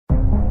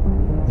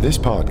This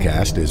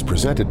podcast is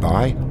presented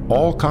by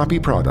All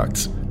Copy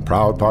Products,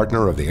 proud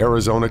partner of the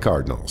Arizona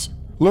Cardinals.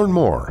 Learn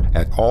more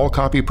at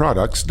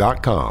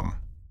allcopyproducts.com.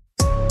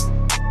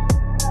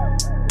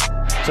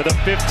 To the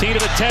 15 to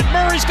the 10.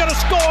 Murray's going to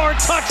score.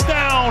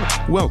 Touchdown.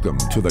 Welcome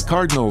to the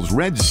Cardinals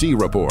Red Sea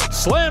Report.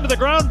 Slammed to the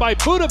ground by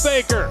Budda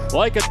Baker.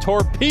 Like a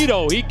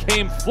torpedo, he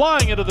came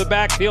flying into the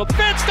backfield.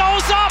 Fitz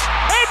goes up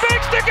and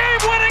makes the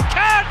game-winning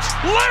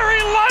catch.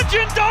 Larry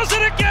Legend does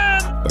it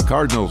again. The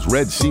Cardinals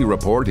Red Sea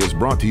Report is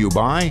brought to you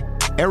by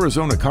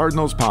Arizona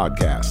Cardinals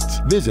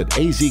Podcasts. Visit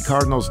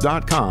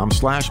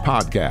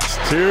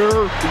azcardinals.com/podcasts.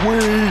 Here we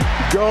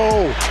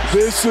go.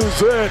 This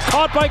is it.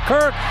 Caught by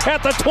Kirk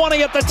at the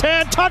 20, at the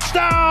 10.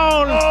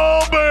 Touchdown.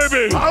 Oh,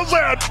 baby. How's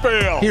that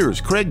feel?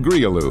 Here's Craig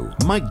Grialou,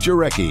 Mike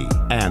Jurecki,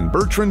 and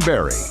Bertrand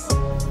Berry.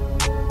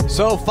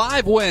 So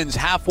 5 wins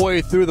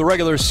halfway through the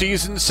regular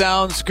season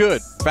sounds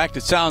good. In fact,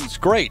 it sounds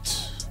great.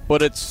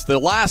 But it's the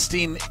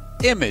lasting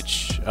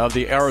image of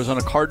the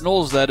Arizona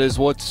Cardinals that is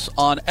what's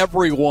on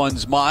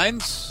everyone's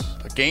minds.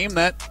 A game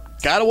that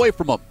got away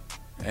from them,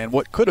 and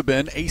what could have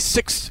been a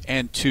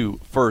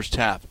 6-2 first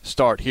half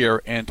start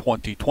here in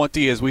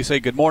 2020. As we say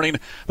good morning,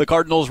 the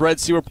Cardinals Red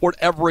Sea Report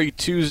every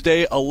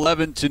Tuesday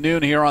 11 to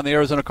noon here on the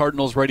Arizona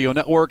Cardinals Radio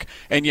Network.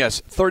 And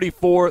yes,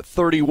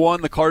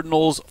 34-31, the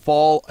Cardinals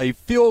fall a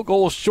field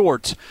goal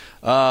short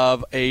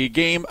of a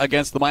game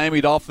against the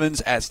Miami Dolphins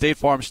at State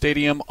Farm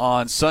Stadium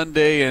on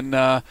Sunday. And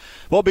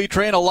we'll be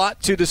trying a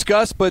lot to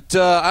discuss, but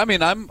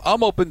I'm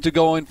open to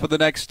going for the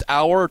next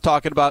hour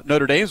talking about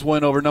Notre Dame's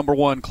win over number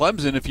 1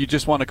 Clemson if you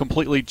just want to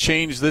completely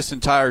change this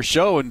entire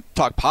show and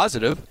talk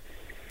positive.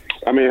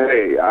 I mean,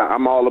 hey,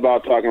 I'm all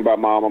about talking about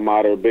my alma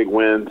mater, big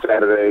win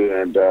Saturday,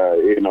 and,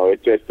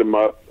 it sets them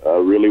up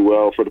really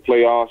well for the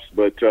playoffs.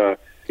 But,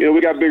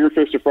 we got bigger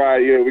fish to fry.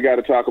 We got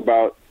to talk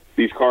about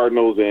these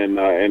Cardinals and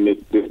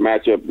this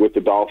matchup with the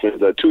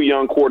Dolphins. 2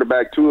 young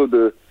quarterbacks, 2 of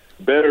the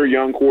better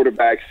young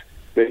quarterbacks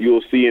that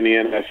you'll see in the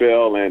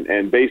NFL.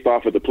 And based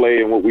off of the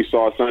play and what we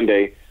saw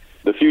Sunday,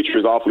 the future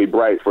is awfully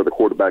bright for the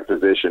quarterback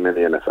position in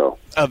the NFL.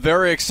 A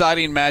very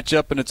exciting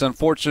matchup, and it's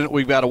unfortunate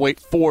we've got to wait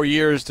 4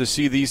 years to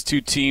see these 2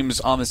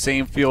 teams on the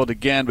same field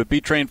again. But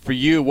B-Train, for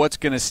you, what's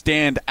going to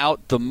stand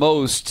out the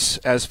most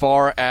as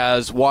far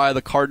as why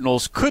the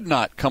Cardinals could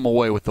not come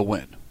away with the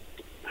win?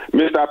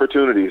 Missed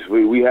opportunities.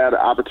 We had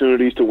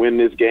opportunities to win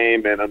this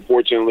game, and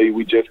unfortunately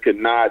we just could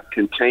not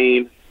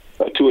contain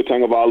Tua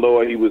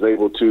Tagovailoa. He was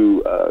able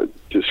to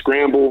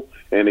scramble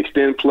and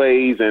extend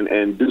plays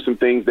and do some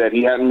things that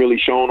he hadn't really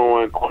shown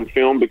on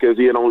film because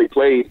he had only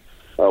played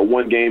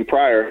 1 game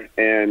prior,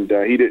 and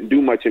he didn't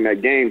do much in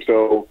that game.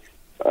 So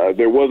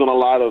there wasn't a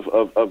lot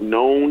of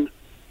known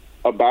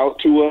about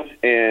Tua,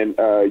 and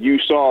you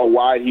saw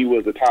why he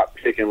was a top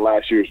pick in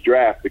last year's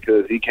draft,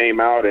 because he came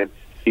out and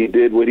he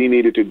did what he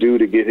needed to do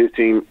to get his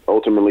team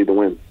ultimately the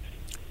win.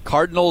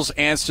 Cardinals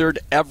answered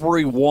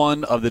every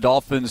one of the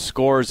Dolphins'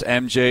 scores,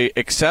 MJ,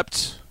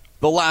 except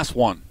the last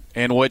one,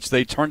 in which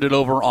they turned it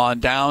over on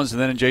downs, and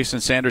then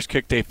Jason Sanders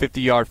kicked a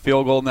 50-yard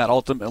field goal, and that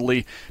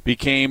ultimately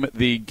became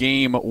the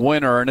game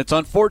winner. And it's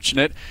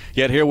unfortunate,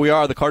 yet here we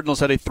are. The Cardinals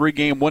had a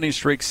 3-game winning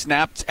streak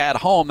snapped at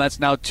home. That's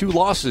now 2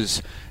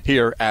 losses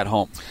here at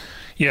home.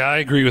 Yeah, I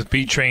agree with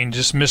B-Train.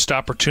 Just missed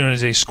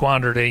opportunities. They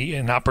squandered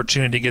an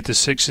opportunity to get to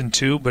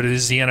 6-2, but it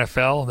is the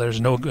NFL.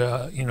 There's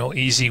no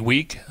easy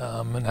week,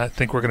 and I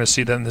think we're going to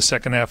see that in the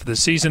second half of the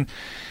season.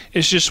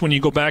 It's just when you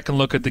go back and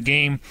look at the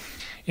game,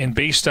 and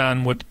based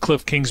on what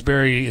Cliff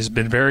Kingsbury has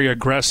been very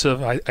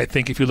aggressive, I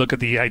think if you look at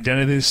the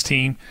identity of this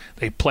team,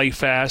 they play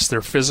fast,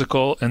 they're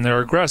physical, and they're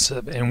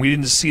aggressive. And we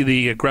didn't see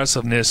the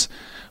aggressiveness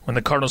when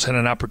the Cardinals had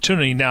an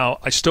opportunity. Now,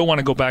 I still want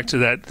to go back to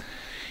that,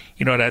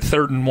 that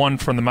 3rd and 1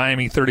 from the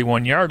Miami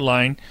 31-yard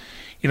line.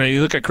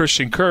 You look at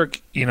Christian Kirk,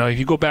 if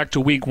you go back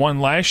to week 1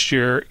 last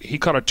year, he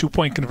caught a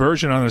 2-point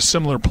conversion on a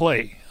similar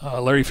play.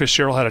 Larry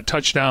Fitzgerald had a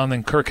touchdown,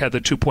 then Kirk had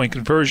the 2-point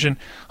conversion.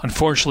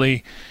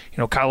 Unfortunately,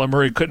 Kyler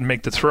Murray couldn't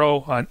make the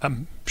throw.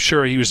 I'm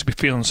sure he was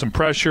feeling some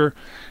pressure.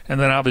 And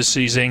then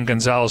obviously Zane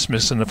Gonzalez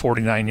missing the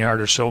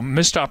 49-yarder. So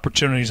missed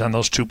opportunities on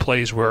those 2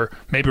 plays where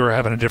maybe we're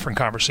having a different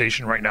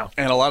conversation right now.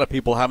 And a lot of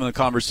people having the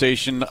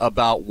conversation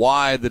about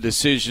why the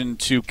decision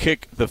to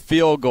kick the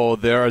field goal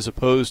there as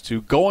opposed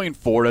to going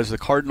for it, as the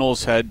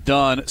Cardinals had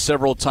done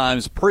several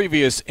times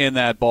previous in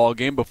that ball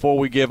game. Before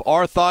we give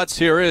our thoughts,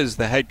 here is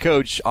the head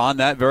coach on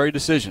that very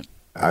decision.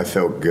 I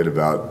felt good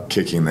about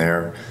kicking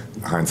there.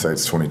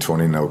 Hindsight's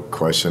 20/20, no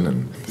question.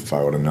 And if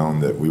I would have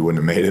known that we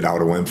wouldn't have made it, I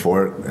would have went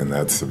for it. And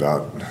that's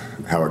about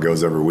how it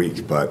goes every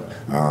week. But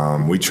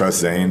we trust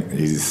Zane.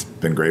 He's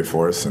been great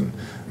for us, and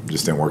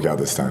just didn't work out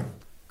this time.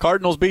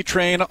 Cardinals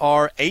B-Train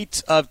are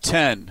 8 of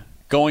 10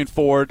 going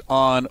forward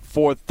on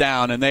 4th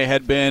down, and they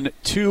had been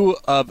 2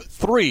 of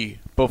 3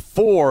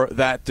 before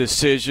that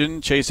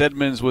decision. Chase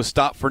Edmonds was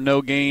stopped for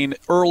no gain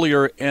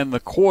earlier in the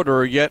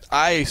quarter, yet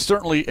I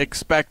certainly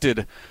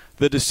expected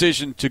the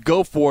decision to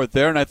go for it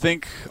there, and I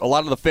think a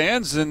lot of the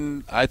fans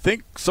and I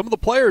think some of the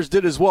players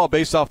did as well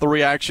based off the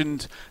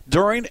reactions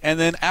during and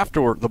then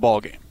after the ball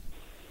game.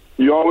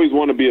 you always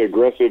want to be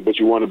aggressive, but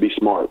you want to be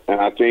smart. And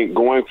I think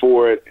going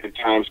for it in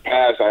times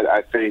past,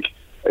 I think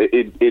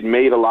it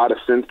made a lot of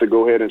sense to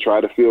go ahead and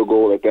try the field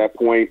goal at that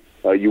point.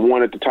 You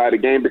wanted to tie the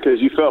game because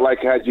you felt like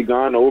had you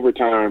gone to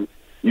overtime,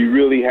 you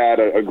really had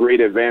a great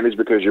advantage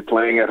because you're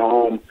playing at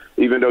home.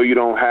 Even though you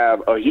don't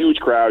have a huge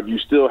crowd, you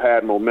still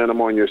had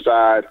momentum on your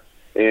side.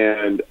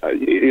 And,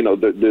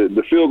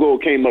 the field goal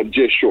came up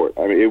just short.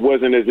 I mean, it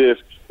wasn't as if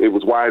it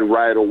was wide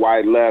right or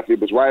wide left. It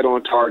was right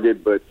on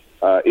target, but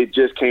it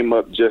just came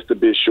up just a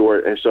bit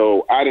short. And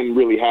so I didn't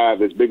really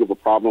have as big of a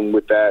problem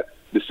with that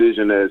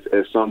decision as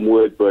some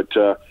would. But,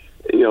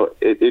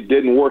 it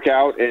didn't work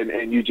out,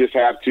 and you just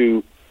have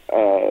to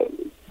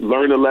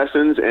learn the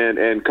lessons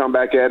and come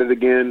back at it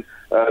again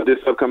this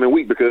upcoming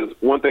week, because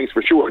one thing's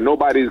for sure,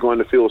 nobody's going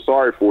to feel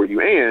sorry for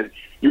you, and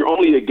you're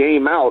only a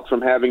game out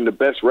from having the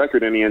best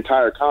record in the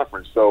entire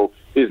conference. So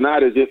it's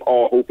not as if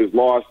all hope is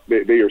lost.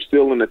 They are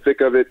still in the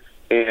thick of it,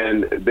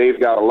 and they've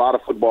got a lot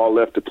of football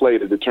left to play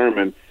to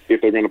determine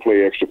if they're going to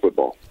play extra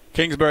football.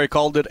 Kingsbury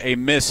called it a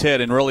mishit,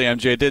 and really,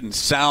 MJ, didn't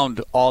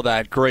sound all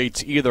that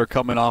great either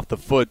coming off the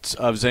foot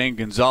of Zane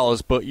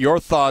Gonzalez. But your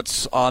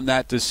thoughts on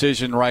that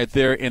decision right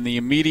there in the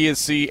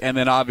immediacy, and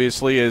then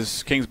obviously,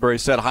 as Kingsbury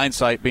said,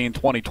 hindsight being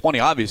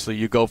 20/20, obviously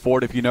you go for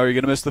it if you know you're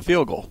going to miss the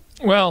field goal.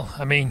 Well,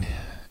 I mean,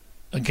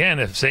 again,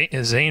 if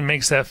Zane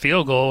makes that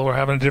field goal, we're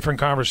having a different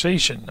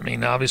conversation. I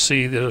mean,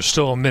 obviously, there's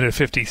still a minute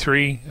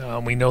 53.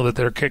 We know that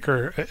their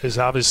kicker is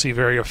obviously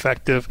very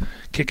effective,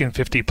 kicking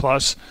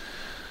 50+.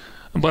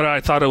 But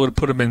I thought it would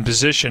put him in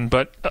position.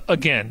 But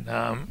again,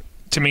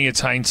 to me,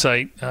 it's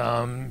hindsight.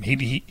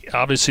 He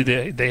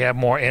obviously they have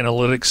more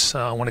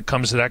analytics when it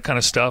comes to that kind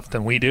of stuff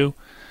than we do,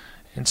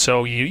 and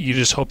so you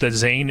just hope that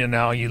Zane, and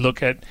now you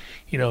look at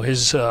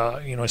his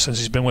since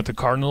he's been with the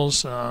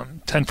Cardinals,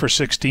 10 for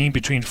 16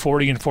 between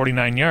 40 and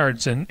 49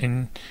 yards,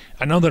 and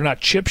I know they're not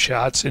chip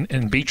shots,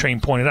 and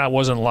B-Train pointed out it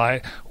wasn't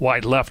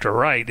wide left or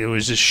right, it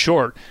was just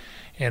short.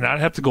 And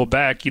I'd have to go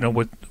back,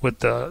 with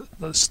the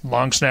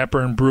long snapper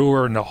and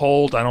Brewer and the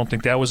hold. I don't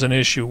think that was an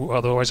issue.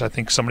 Otherwise, I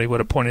think somebody would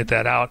have pointed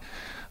that out.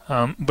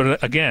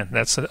 But again,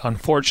 that's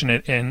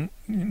unfortunate. And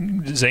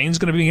Zane's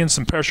going to be getting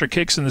some pressure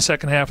kicks in the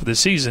second half of the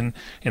season,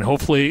 and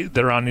hopefully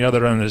they're on the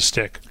other end of the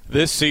stick.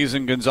 This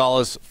season,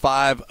 Gonzalez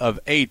 5 of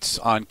 8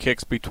 on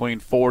kicks between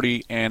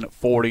 40 and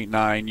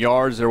 49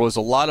 yards. There was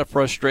a lot of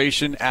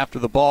frustration after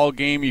the ball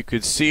game. You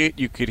could see it.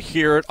 You could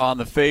hear it on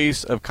the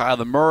face of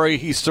Kyler Murray.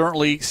 He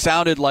certainly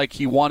sounded like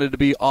he wanted to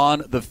be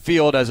on the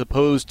field as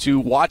opposed to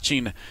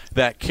watching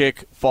that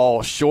kick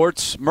fall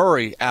short.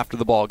 Murray after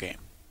the ball game.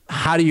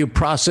 How do you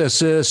process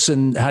this,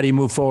 and how do you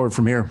move forward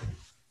from here?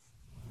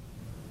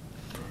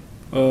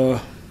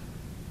 Hold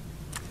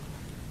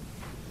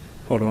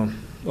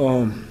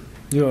on.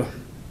 Yeah.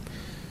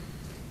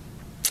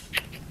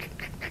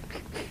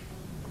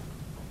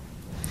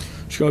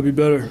 Just gotta be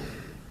better.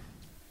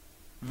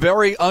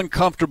 Very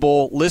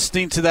uncomfortable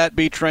listening to that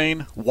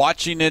B-Train,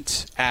 watching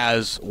it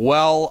as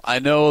well. I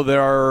know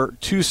there are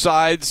two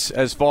sides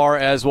as far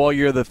as, well,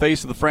 you're the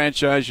face of the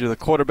franchise, you're the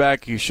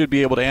quarterback, you should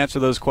be able to answer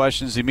those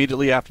questions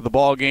immediately after the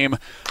ball game.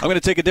 I'm going to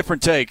take a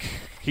different take.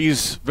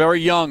 He's very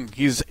young.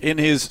 He's in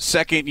his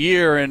second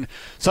year, and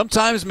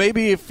sometimes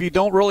maybe if you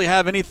don't really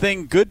have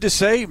anything good to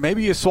say,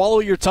 maybe you swallow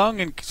your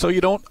tongue and so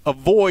you don't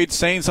avoid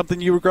saying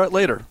something you regret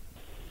later.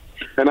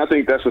 And I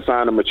think that's a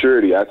sign of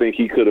maturity. I think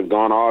he could have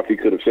gone off. He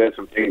could have said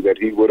some things that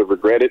he would have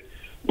regretted.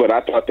 But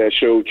I thought that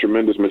showed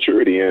tremendous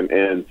maturity.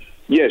 And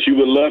yes, you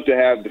would love to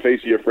have the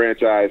face of your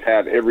franchise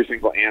have every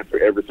single answer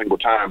every single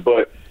time.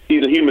 But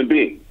he's a human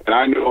being. And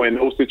I know in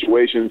those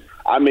situations,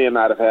 I may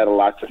not have had a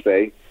lot to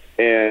say.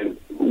 And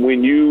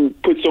when you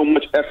put so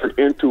much effort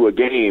into a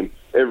game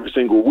every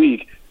single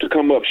week, to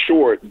come up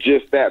short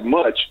just that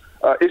much,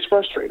 it's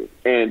frustrating.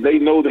 And they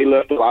know they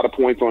left a lot of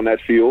points on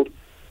that field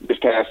this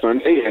past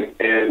Sunday,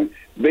 and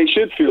they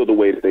should feel the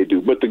way that they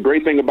do. But the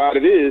great thing about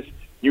it is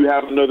you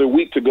have another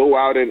week to go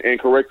out and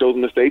correct those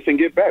mistakes and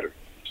get better.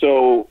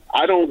 So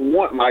I don't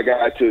want my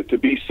guy to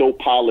be so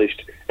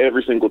polished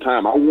every single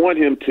time. I want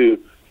him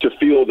to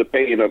feel the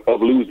pain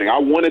of losing. I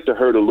want it to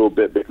hurt a little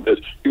bit, because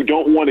you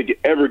don't want to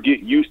ever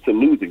get used to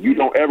losing. You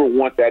don't ever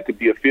want that to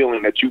be a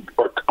feeling that you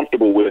are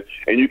comfortable with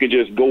and you can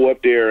just go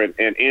up there and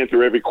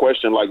answer every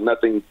question like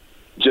nothing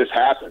just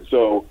happened.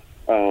 So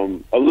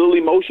a little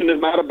emotion is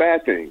not a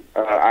bad thing.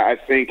 I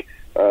think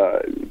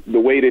the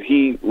way that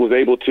he was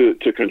able to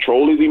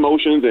control his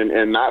emotions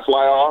and not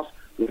fly off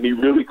when he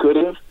really could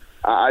have,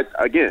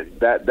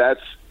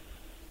 that's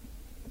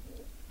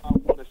I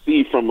want to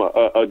see from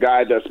a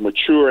guy that's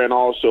mature and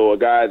also a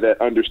guy that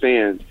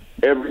understands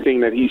everything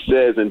that he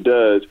says and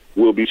does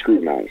will be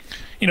scrutinized.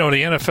 The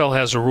NFL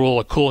has a rule,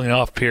 a cooling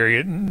off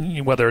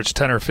period, whether it's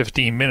 10 or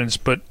 15 minutes,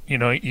 but,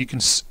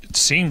 it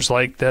seems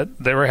like that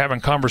they were having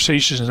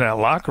conversations in that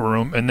locker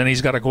room, and then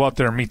he's got to go out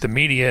there and meet the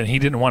media, and he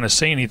didn't want to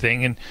say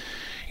anything. And,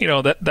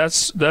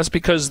 that's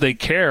because they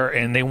care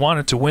and they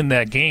wanted to win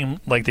that game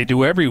like they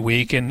do every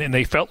week, and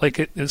they felt like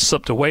it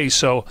slipped away.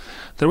 So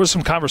there was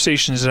some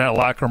conversations in that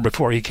locker room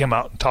before he came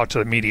out and talked to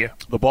the media.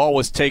 The ball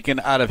was taken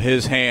out of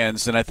his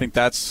hands, and I think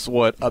that's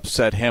what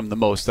upset him the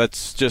most.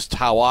 That's just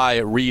how I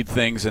read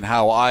things and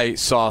how I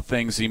saw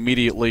things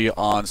immediately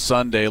on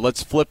Sunday.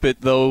 Let's flip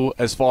it, though,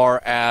 as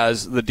far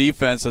as the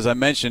defense. As I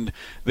mentioned,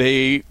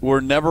 they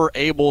were never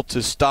able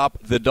to stop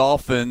the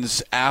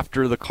Dolphins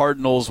after the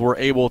Cardinals were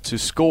able to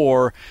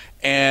score.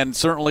 And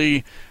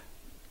certainly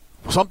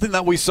something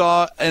that we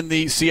saw in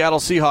the Seattle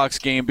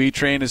Seahawks game,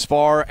 B-Train, as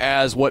far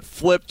as what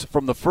flipped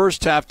from the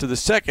first half to the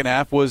second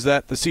half, was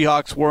that the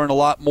Seahawks were in a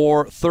lot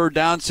more third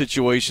down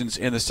situations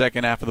in the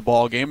second half of the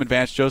ball game. And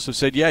Vance Joseph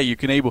said, yeah,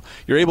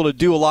 you're able to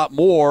do a lot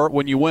more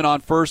when you win on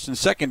first and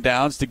second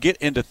downs to get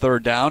into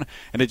third down.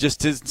 And it just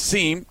didn't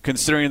seem,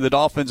 considering the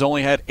Dolphins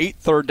only had 8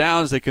 third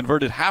downs, they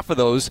converted half of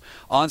those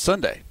on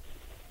Sunday.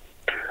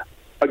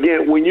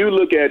 Again, when you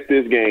look at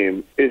this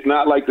game, it's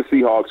not like the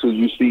Seahawks, who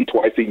you see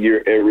twice a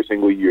year, every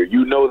single year.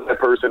 You know that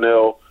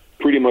personnel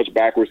pretty much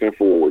backwards and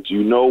forwards.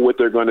 You know what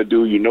they're going to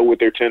do. You know what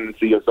their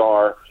tendencies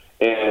are.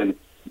 And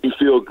you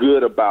feel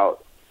good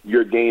about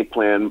your game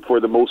plan for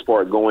the most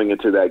part going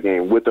into that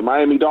game. With the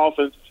Miami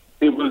Dolphins,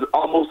 it was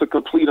almost a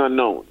complete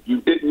unknown.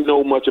 You didn't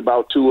know much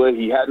about Tua.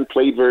 He hadn't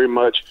played very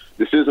much.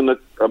 This isn't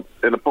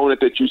an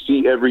opponent that you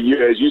see every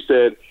year. As you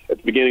said at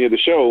the beginning of the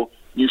show,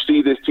 you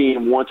see this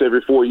team once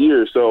every 4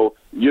 years, so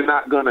you're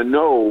not going to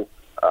know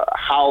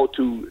how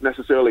to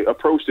necessarily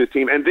approach this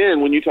team. And then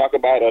when you talk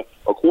about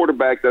a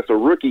quarterback that's a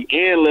rookie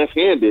and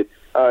left-handed,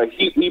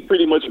 he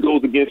pretty much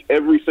goes against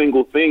every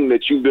single thing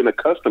that you've been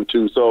accustomed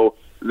to. So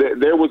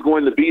there was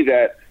going to be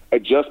that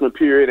adjustment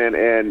period,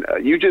 and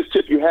you just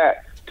tip your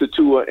hat to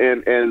Tua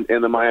and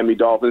the Miami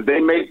Dolphins.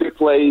 They made the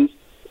plays.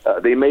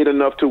 They made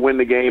enough to win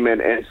the game,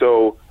 and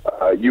so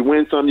you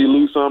win some, you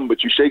lose some,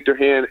 but you shake their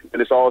hand,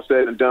 and it's all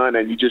said and done,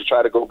 and you just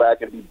try to go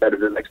back and be better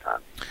the next time.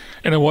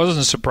 And it wasn't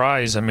a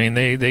surprise. I mean,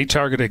 they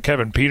targeted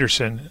Kevin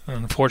Peterson.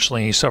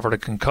 Unfortunately, he suffered a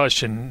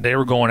concussion. They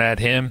were going at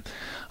him.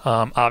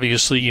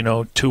 Obviously,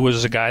 Tua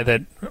was a guy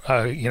that,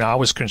 I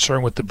was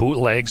concerned with the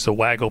bootlegs, the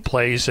waggle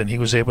plays, and he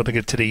was able to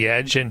get to the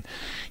edge. And,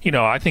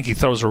 I think he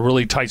throws a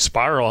really tight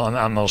spiral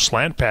on those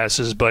slant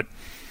passes, but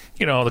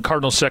the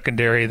Cardinals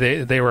secondary,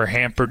 they were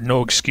hampered,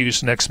 no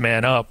excuse, next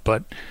man up.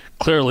 But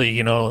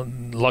clearly,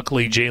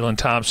 luckily Jalen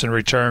Thompson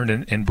returned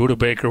and Budda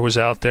Baker was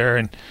out there.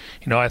 And,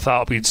 I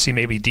thought we'd see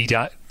maybe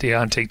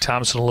Deontay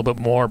Thompson a little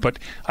bit more. But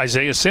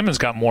Isaiah Simmons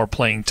got more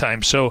playing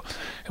time. So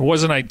it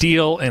wasn't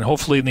ideal, and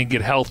hopefully they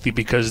get healthy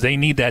because they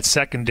need that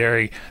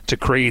secondary to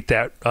create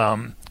that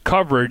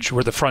coverage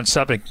where the front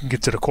seven can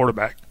get to the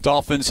quarterback.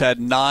 Dolphins had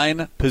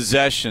 9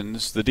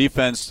 possessions. The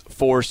defense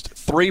forced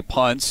 3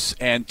 punts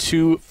and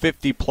 2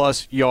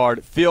 50-plus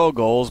yard field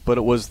goals, but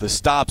it was the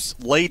stops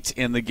late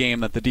in the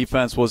game that the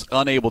defense was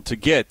unable to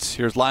get.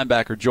 Here's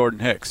linebacker Jordan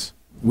Hicks.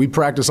 We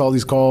practice all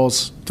these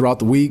calls throughout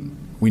the week.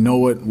 We know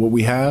what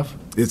we have.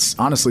 It's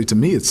honestly, to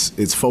me,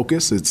 it's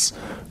focus. It's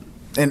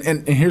and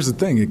here's the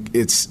thing.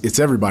 It's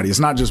everybody. It's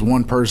not just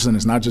one person.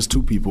 It's not just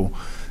 2 people.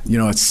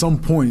 At some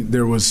point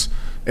there was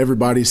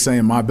everybody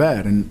saying my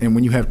bad. And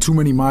when you have too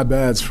many my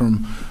bads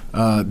from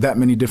that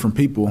many different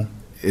people,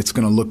 it's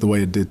going to look the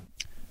way it did.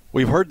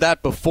 We've heard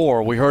that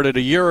before. We heard it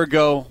a year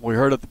ago. We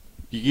heard it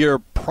the year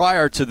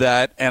prior to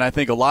that. And I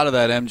think a lot of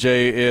that,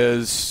 MJ,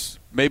 is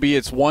maybe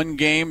it's one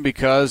game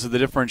because of the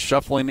different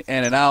shuffling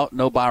in and out.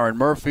 No Byron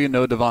Murphy,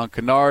 no Devon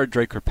Kennard,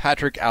 Drake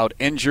Kirkpatrick out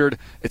injured.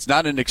 It's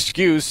not an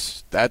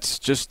excuse. That's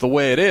just the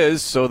way it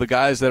is. So the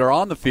guys that are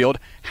on the field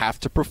have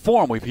to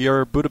perform. We've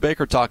heard Budda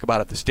Baker talk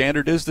about it. The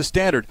standard is the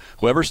standard.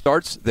 Whoever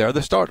starts, they're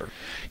the starter.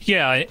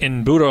 Yeah,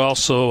 and Budda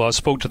also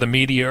spoke to the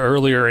media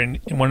earlier,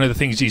 and one of the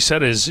things he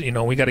said is,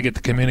 we got to get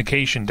the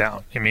communication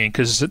down. I mean,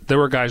 because there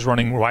were guys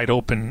running wide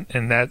open,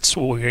 and that's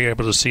what we were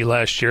able to see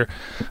last year.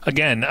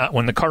 Again,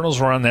 when the Cardinals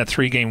were on that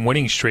 3-game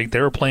winning streak,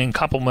 they were playing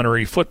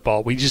complementary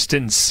football. We just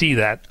didn't see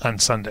that on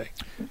Sunday.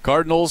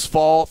 Cardinals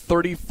fall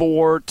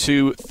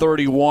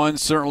 34-31.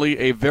 Certainly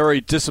a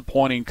very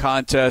disappointing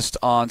contest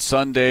on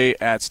Sunday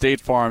at State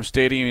Farm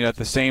Stadium. And at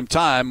the same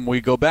time, we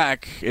go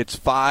back. It's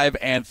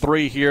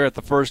 5-3 here at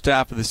the first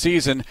half of the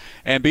season.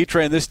 And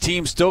B-Train, this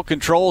team still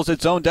controls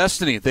its own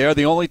destiny. They are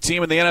the only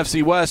team in the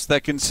NFC West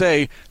that can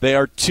say they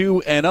are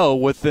 2-0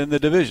 within the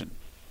division.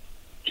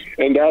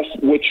 And that's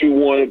what you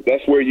want.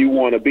 That's where you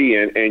want to be,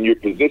 and you're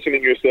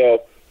positioning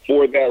yourself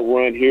for that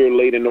run here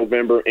late in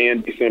November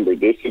and December.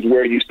 This is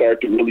where you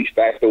start to really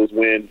stack those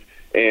wins,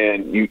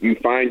 and you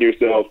find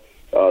yourself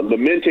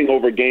lamenting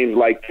over games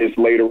like this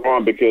later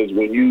on, because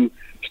when you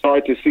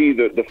start to see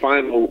the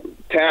final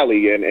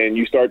tally and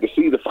you start to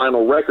see the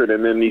final record,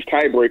 and then these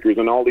tiebreakers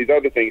and all these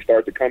other things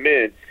start to come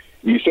in,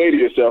 you say to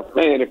yourself,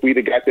 man, if we'd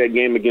have got that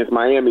game against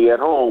Miami at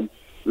home,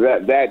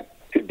 that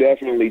could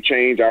definitely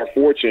change our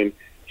fortune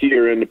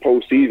here in the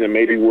postseason.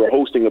 Maybe we're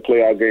hosting a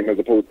playoff game as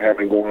opposed to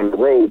having to go on the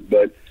road.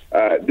 But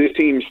this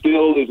team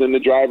still is in the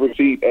driver's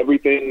seat.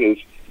 Everything is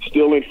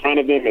still in front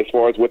of them as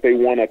far as what they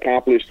want to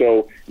accomplish.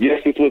 So,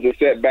 yes, this was a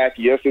setback.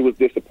 Yes, it was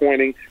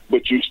disappointing.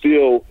 But you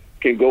still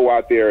can go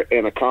out there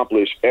and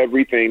accomplish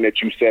everything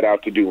that you set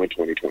out to do in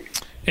 2020.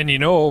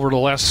 And over the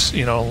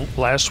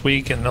last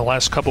week and the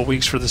last couple of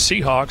weeks for the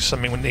Seahawks,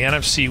 I mean, when the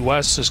NFC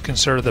West is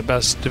considered the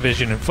best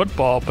division in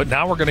football, but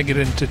now we're going to get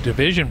into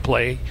division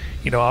play.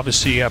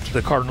 Obviously after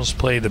the Cardinals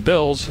play the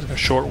Bills, a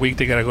short week,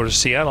 they got to go to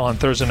Seattle on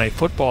Thursday Night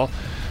Football.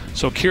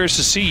 So curious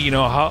to see,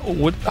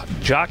 what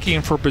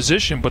jockeying for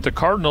position, but the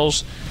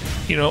Cardinals,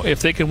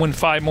 if they can win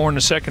 5 more in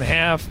the second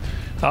half,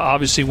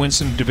 obviously win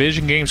some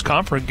division games,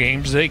 conference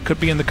games, they could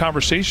be in the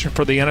conversation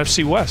for the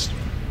NFC West.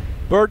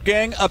 Bird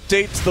Gang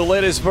updates the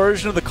latest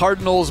version of the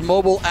Cardinals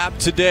mobile app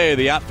today.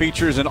 The app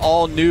features an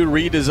all-new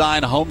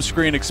redesigned home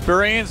screen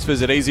experience.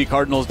 Visit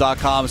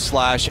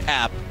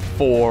azcardinals.com/app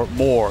for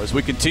more. As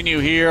we continue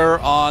here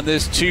on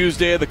this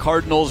Tuesday, the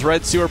Cardinals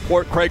Red Sea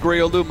Report, Craig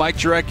Riolu, Mike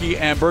Jurecki,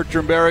 and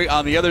Bertrand Berry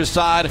on the other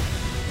side.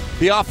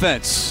 The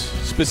offense,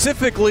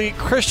 specifically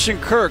Christian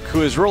Kirk,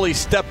 who has really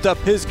stepped up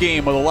his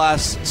game over the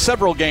last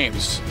several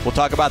games. We'll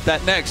talk about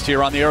that next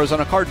here on the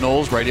Arizona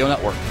Cardinals Radio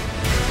Network.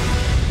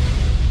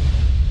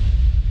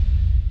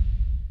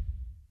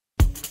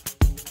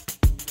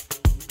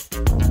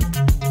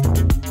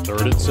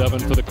 3rd and 7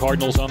 for the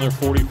Cardinals on their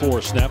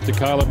 44. Snap to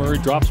Kyler Murray,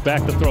 drops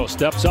back to throw.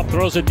 Steps up,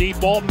 throws a deep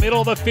ball,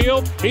 middle of the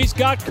field. He's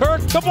got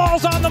Kirk. The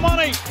ball's on the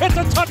money. It's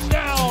a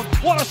touchdown.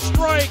 What a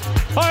strike.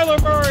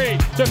 Kyler Murray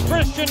to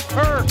Christian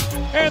Kirk.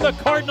 And the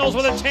Cardinals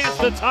with a chance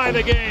to tie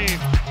the game.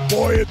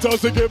 Boy, it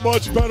doesn't get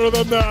much better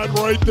than that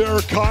right there.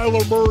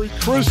 Kyler Murray,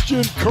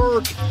 Christian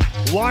Kirk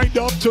lined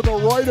up to the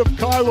right of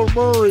Kyler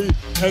Murray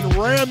and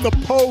ran the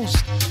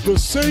post. The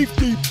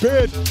safety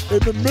bit in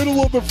the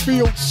middle of the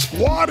field,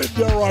 squatted,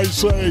 dare I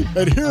say,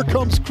 and here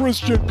comes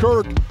Christian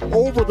Kirk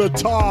over the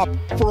top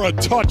for a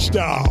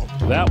touchdown.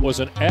 That was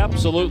an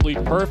absolutely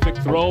perfect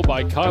throw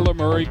by Kyler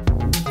Murray.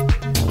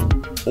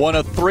 One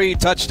of 3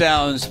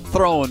 touchdowns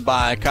thrown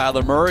by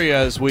Kyler Murray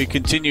as we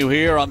continue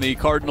here on the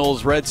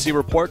Cardinals Red Sea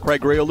Report.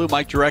 Craig Riolu,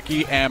 Mike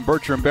Jurecki, and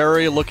Bertrand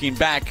Berry looking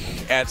back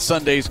at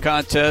Sunday's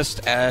contest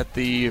against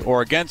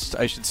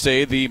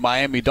the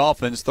Miami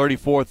Dolphins,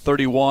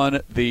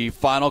 34-31. The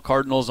final,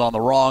 Cardinals on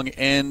the wrong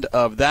end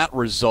of that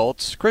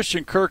result.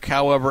 Christian Kirk,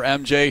 however,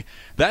 MJ,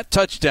 that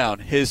touchdown,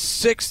 his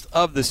 6th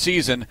of the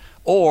season,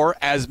 or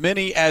as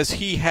many as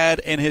he had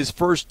in his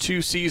first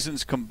 2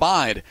 seasons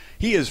combined.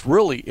 He has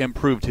really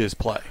improved his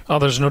play. Oh,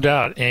 there's no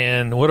doubt.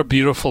 And what a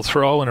beautiful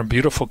throw and a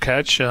beautiful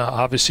catch.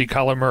 Obviously,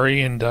 Kyler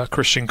Murray and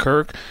Christian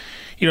Kirk.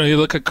 You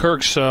look at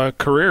Kirk's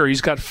career, he's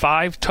got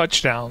 5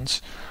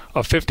 touchdowns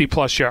of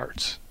 50-plus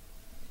yards.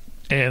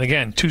 And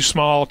again, too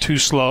small, too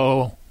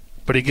slow.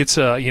 But he gets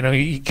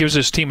he gives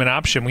his team an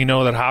option. We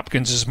know that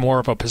Hopkins is more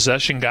of a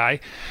possession guy.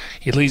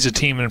 He leads the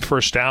team in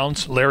first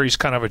downs. Larry's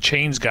kind of a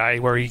chains guy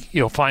where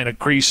he'll find a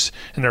crease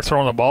and they're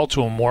throwing the ball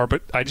to him more.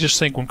 But I just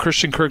think when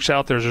Christian Kirk's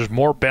out there, there's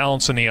more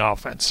balance in the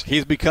offense.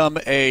 He's become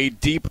a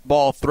deep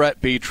ball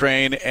threat,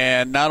 B-Train,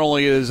 and not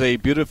only is a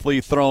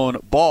beautifully thrown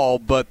ball,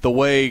 but the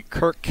way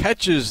Kirk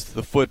catches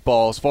the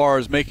football as far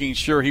as making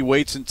sure he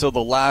waits until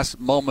the last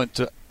moment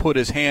to put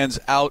his hands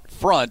out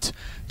front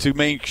to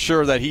make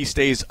sure that he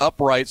stays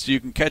upright so you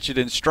can catch it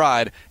in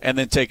stride and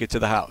then take it to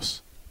the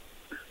house.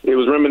 It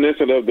was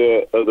reminiscent of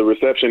the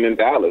reception in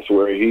Dallas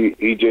where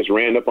he just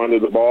ran up under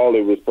the ball.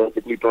 It was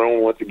perfectly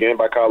thrown once again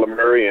by Kyler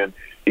Murray, and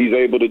he's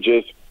able to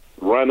just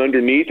run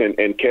underneath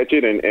and catch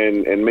it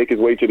and make his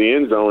way to the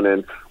end zone.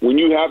 And when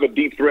you have a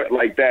deep threat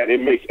like that, it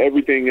makes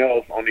everything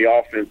else on the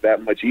offense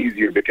that much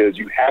easier because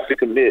you have to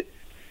commit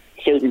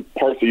certain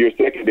parts of your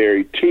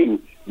secondary to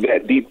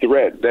that deep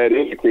threat that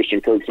is a Christian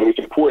Kirk. So it's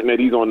important that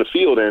he's on the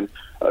field. And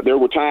there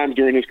were times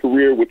during his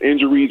career with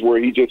injuries where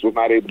he just was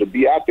not able to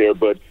be out there.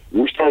 But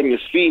we're starting to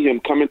see him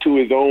come into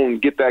his own,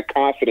 get that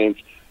confidence,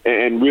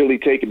 and really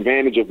take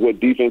advantage of what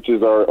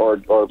defenses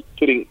are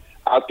putting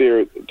out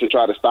there to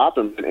try to stop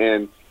him.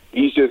 And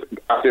he's just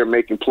out there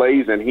making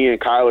plays, and he and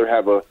Kyler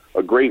have a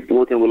great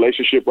working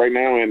relationship right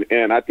now.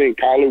 And I think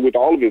Kyler, with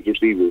all of his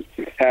receivers,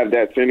 have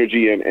that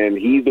synergy, and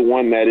he's the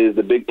one that is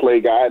the big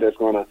play guy that's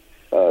going to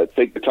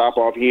take the top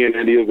off he and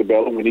Andy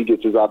Isabella when he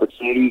gets his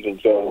opportunities. And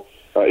so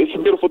it's a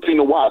beautiful thing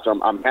to watch.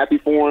 I'm happy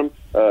for him.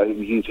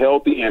 He's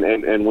healthy,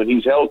 and when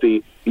he's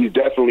healthy, he's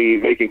definitely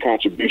making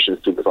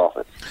contributions to this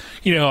offense.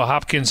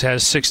 Hopkins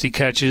has 60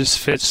 catches,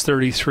 Fitz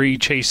 33,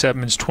 Chase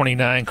Edmonds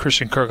 29.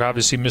 Christian Kirk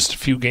obviously missed a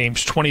few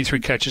games, 23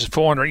 catches,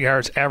 400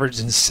 yards,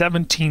 averaging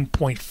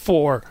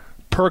 17.4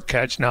 per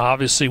catch. Now,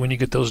 obviously, when you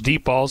get those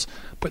deep balls,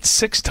 but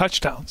 6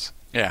 touchdowns.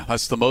 Yeah,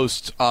 that's the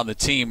most on the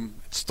team.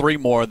 It's 3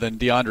 more than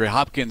DeAndre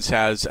Hopkins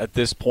has at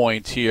this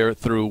point here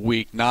through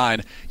Week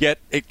 9. Yet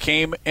it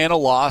came in a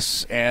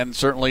loss, and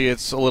certainly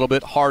it's a little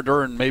bit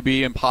harder and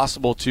maybe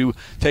impossible to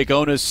take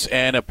onus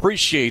and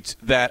appreciate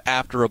that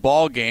after a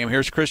ball game.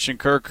 Here's Christian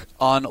Kirk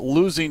on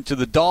losing to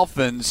the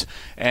Dolphins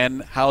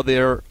and how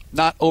they're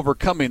not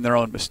overcoming their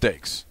own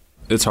mistakes.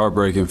 It's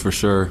heartbreaking for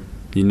sure.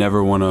 You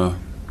never want to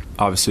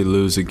obviously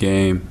lose a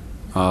game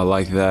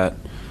like that,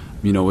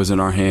 was in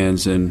our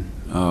hands and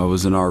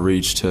was in our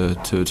reach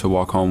to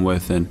walk home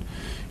with. And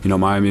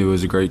Miami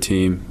was a great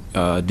team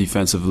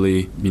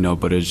defensively,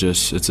 but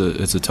it's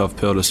a tough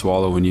pill to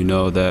swallow when you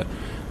know that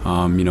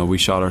we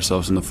shot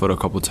ourselves in the foot a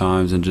couple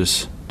times and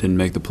just didn't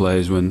make the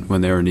plays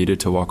when they were needed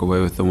to walk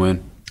away with the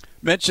win.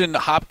 Mentioned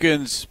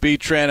Hopkins,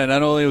 B-Tran, and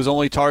not only was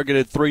only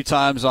targeted 3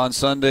 times on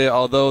Sunday,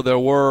 although there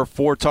were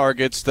 4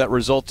 targets that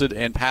resulted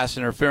in pass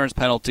interference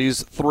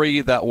penalties,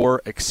 3 that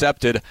were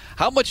accepted.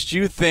 How much do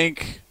you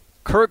think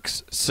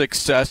Kirk's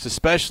success,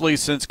 especially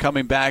since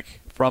coming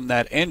back from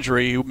that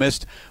injury, who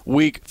missed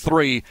week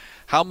 3,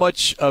 how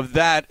much of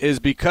that is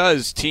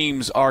because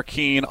teams are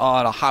keen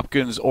on a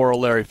Hopkins or a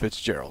Larry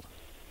Fitzgerald?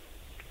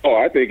 Oh,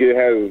 I think it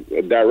has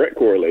a direct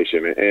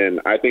correlation,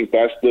 and I think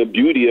that's the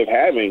beauty of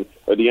having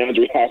a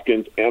DeAndre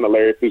Hopkins and a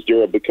Larry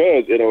Fitzgerald,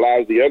 because it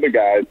allows the other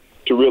guys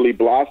to really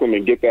blossom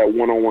and get that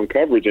one-on-one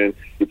coverage. And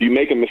if you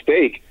make a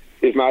mistake,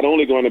 it's not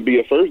only going to be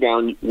a first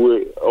down,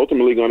 we're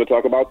ultimately going to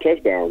talk about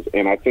touchdowns.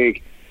 And I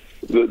think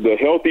the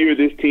healthier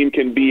this team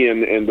can be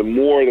and the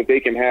more that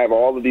they can have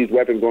all of these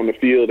weapons on the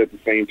field at the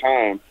same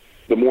time,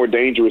 the more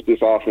dangerous this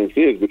offense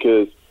is,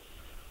 because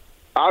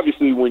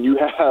obviously when you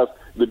have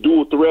the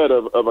dual threat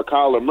of a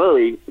Kyler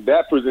Murray,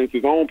 that presents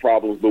its own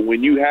problems. But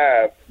when you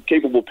have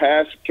capable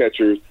pass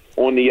catchers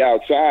on the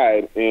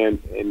outside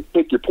and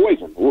pick your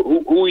poison,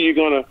 who are you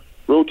going to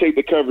rotate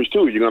the coverage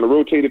to? You're going to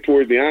rotate it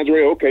towards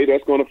DeAndre? Okay,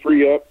 that's going to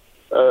free up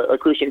a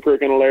Christian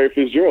Kirk and a Larry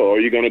Fitzgerald.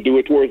 Are you going to do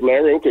it towards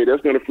Larry? Okay,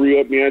 that's going to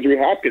free up DeAndre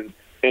Hopkins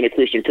and a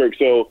Christian Kirk.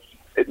 So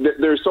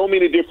there's so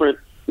many different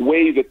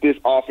ways that this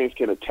offense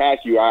can attack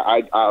you.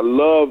 I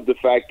love the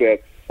fact that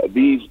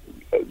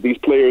these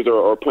players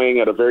are playing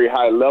at a very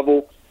high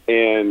level,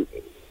 and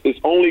it's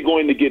only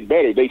going to get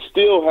better. They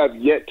still have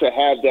yet to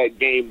have that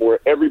game where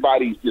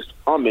everybody's just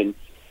humming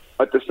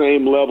at the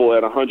same level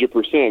at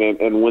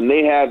 100%. And when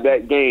they have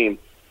that game,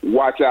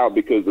 watch out,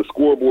 because the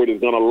scoreboard is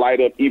going to light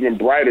up even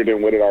brighter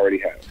than what it already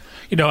has.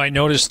 I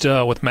noticed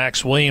with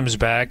Max Williams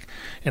back,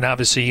 and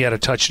obviously he had a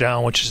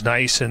touchdown, which is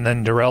nice, and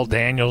then Darrell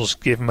Daniels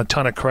gave him a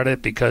ton of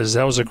credit because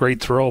that was a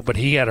great throw, but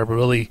he had to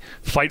really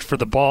fight for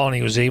the ball, and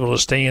he was able to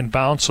stay in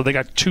bounds. So they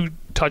got 2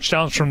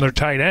 touchdowns from their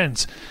tight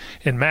ends.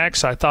 And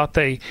Max, I thought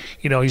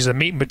he's a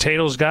meat and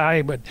potatoes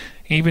guy, but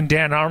even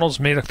Dan Arnold's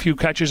made a few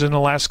catches in the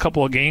last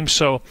couple of games.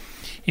 So,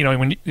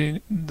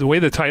 when the way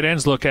the tight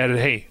ends look at it,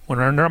 hey, when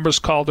our number's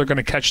called, they're going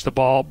to catch the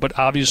ball. But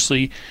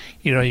obviously,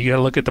 you got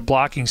to look at the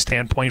blocking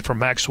standpoint from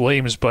Max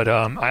Williams. But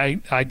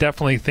I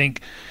definitely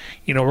think,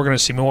 we're going to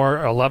see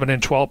more 11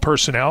 and 12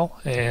 personnel.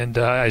 And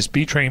as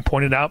B-Train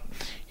pointed out,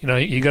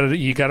 you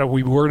got to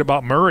be worried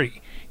about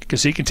Murray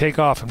because he can take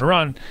off and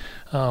run.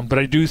 But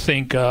I do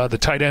think the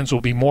tight ends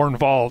will be more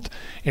involved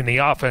in the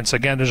offense.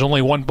 Again, there's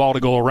only one ball to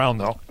go around,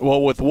 though.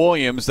 Well, with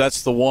Williams,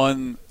 that's the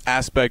one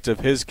aspect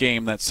of his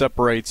game that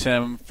separates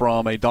him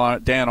from a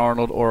Dan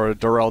Arnold or a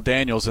Darrell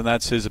Daniels, and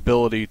that's his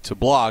ability to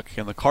block.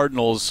 And the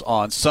Cardinals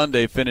on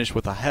Sunday finished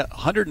with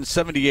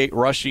 178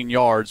 rushing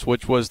yards,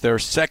 which was their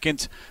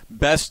second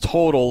best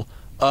total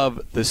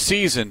of the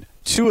season.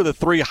 2 of the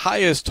 3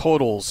 highest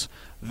totals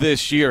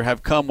this year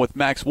have come with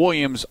Max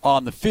Williams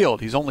on the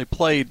field. He's only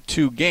played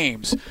 2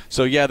 games.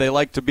 So, yeah, they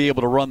like to be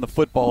able to run the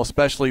football,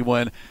 especially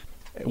when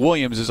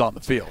Williams is on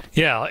the field.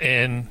 Yeah,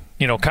 and,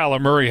 Kyler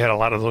Murray had a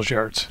lot of those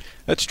yards.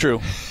 That's true.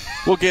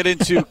 We'll get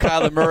into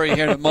Kyler Murray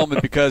here in a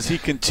moment because he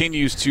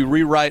continues to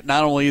rewrite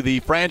not only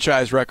the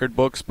franchise record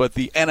books but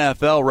the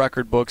NFL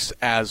record books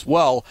as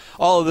well.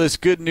 All of this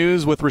good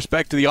news with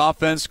respect to the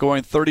offense,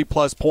 scoring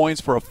 30-plus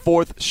points for a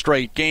 4th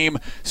straight game.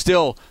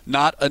 Still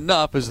not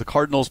enough as the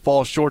Cardinals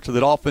fall short to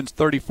the Dolphins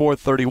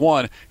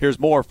 34-31. Here's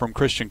more from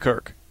Christian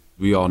Kirk.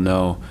 We all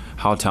know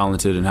how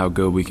talented and how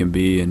good we can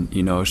be, and,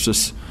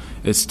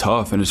 it's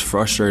tough and it's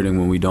frustrating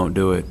when we don't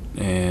do it,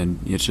 and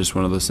it's just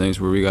one of those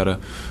things where we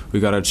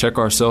gotta check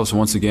ourselves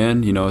once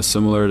again. It's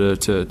similar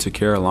to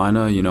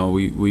Carolina.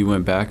 We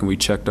went back and we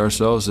checked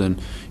ourselves, and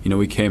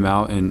we came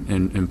out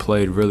and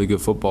played really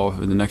good football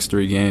for the next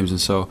 3 games. And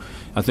so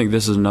I think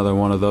this is another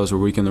one of those where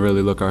we can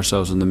really look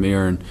ourselves in the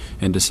mirror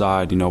and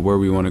decide where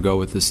we want to go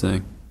with this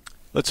thing.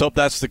 Let's hope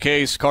that's the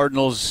case.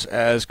 Cardinals,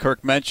 as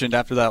Kirk mentioned,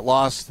 after that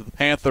loss to the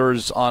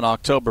Panthers on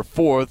October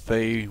 4th,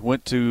 they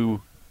went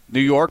to New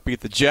York,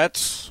 beat the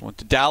Jets, went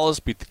to Dallas,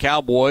 beat the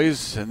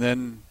Cowboys, and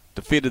then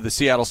defeated the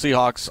Seattle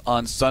Seahawks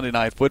on Sunday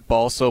Night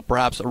Football. So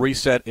perhaps a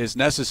reset is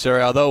necessary,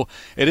 although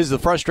it is the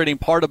frustrating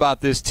part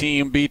about this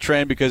team,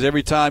 B-Train, because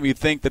every time you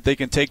think that they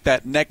can take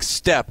that next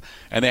step,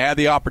 and they had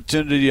the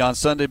opportunity on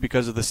Sunday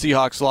because of the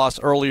Seahawks loss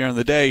earlier in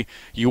the day,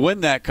 you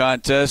win that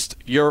contest,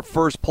 you're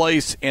first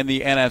place in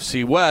the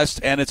NFC West,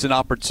 and it's an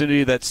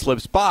opportunity that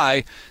slips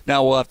by.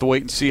 Now we'll have to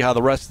wait and see how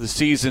the rest of the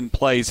season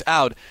plays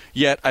out.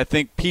 Yet I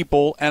think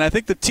people, and I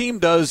think the team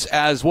does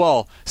as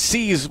well,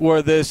 sees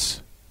where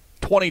this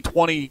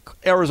 2020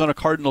 Arizona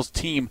Cardinals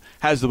team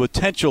has the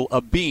potential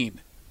of being.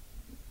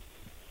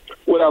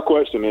 Without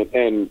question,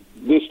 and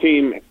this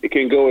team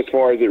can go as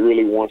far as it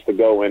really wants to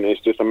go, and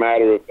it's just a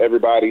matter of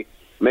everybody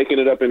making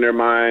it up in their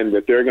mind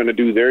that they're going to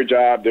do their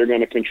job, they're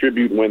going to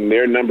contribute when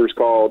their number's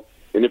called.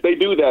 And if they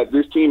do that,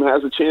 this team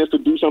has a chance to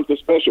do something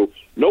special.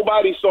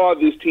 Nobody saw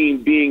this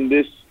team being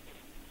this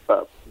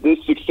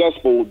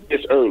successful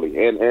this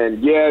early.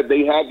 And yeah,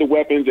 they had the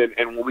weapons,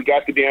 and when we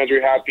got the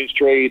DeAndre Hopkins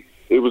trade,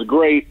 it was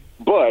great.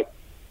 But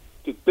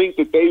to think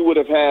that they would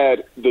have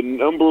had the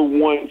number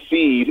one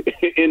seed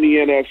in the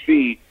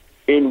NFC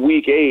in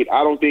Week 8,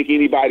 I don't think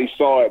anybody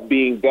saw it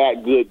being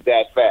that good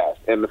that fast.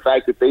 And the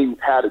fact that they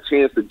had a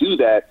chance to do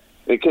that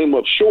and came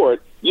up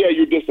short, yeah,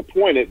 you're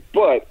disappointed,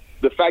 but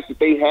the fact that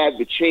they had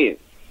the chance,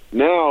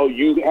 now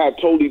you have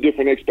totally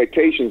different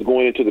expectations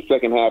going into the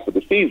second half of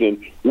the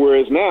season,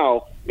 whereas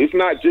now it's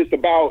not just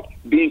about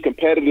being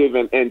competitive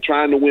and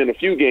trying to win a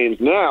few games.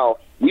 Now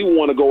we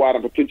want to go out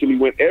and potentially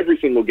win every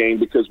single game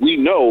because we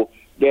know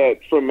that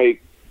from a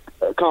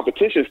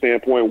competition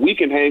standpoint, we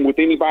can hang with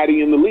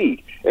anybody in the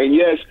league. And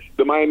yes,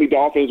 the Miami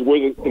Dolphins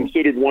wasn't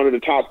considered one of the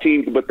top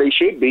teams, but they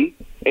should be.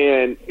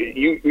 And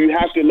you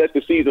have to let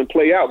the season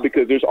play out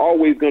because there's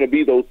always going to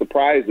be those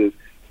surprises,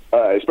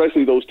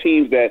 especially those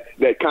teams that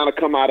kind of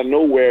come out of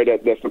nowhere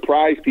that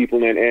surprise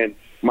people. And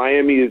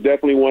Miami is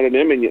definitely one of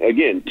them. And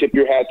again, tip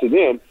your hat to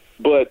them.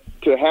 But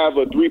to have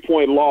a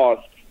 3-point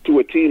loss to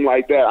a team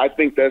like that, I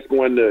think that's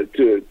going to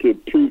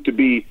prove to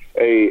be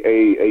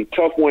a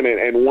tough one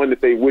and one that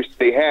they wish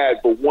they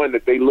had, but one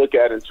that they look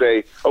at and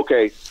say,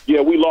 okay,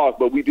 yeah, we lost,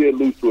 but we did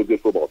lose to a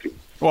good football team.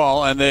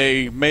 Well, and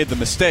they made the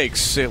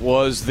mistakes. It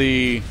was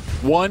the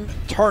one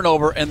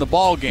turnover in the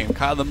ball game.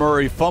 Kyler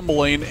Murray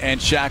fumbling and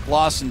Shaq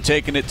Lawson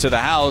taking it to the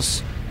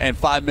house. And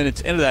 5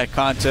 minutes into that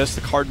contest,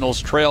 the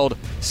Cardinals trailed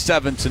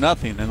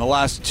 7-0. In the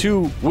last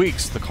 2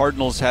 weeks, the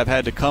Cardinals have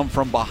had to come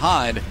from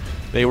behind.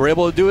 They were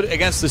able to do it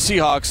against the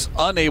Seahawks,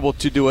 unable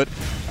to do it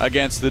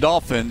against the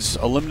Dolphins.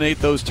 Eliminate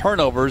those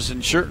turnovers,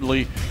 and certainly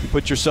you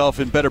put yourself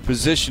in better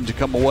position to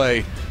come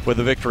away with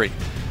a victory.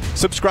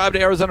 Subscribe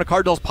to Arizona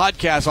Cardinals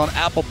podcast on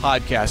Apple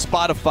Podcasts,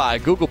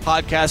 Spotify, Google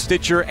Podcasts,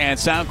 Stitcher, and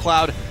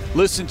SoundCloud.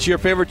 Listen to your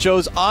favorite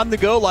shows on the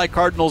go like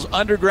Cardinals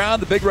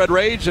Underground, The Big Red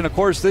Rage, and, of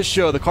course, this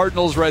show, the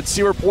Cardinals Red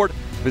Sea Report.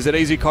 Visit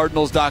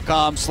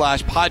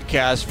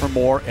azcardinals.com/podcast for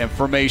more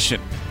information.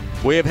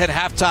 We have hit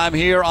halftime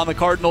here on the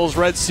Cardinals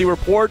Red Sea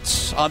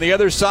Reports. On the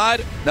other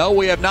side, no,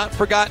 we have not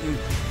forgotten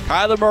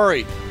Kyler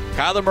Murray.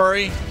 Kyler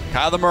Murray,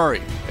 Kyler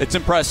Murray. It's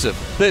impressive.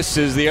 This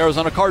is the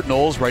Arizona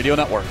Cardinals Radio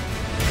Network.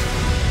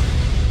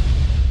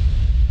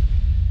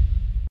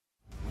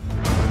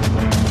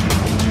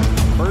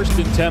 First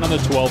and 10 on the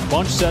 12.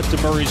 Bunch set to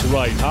Murray's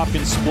right.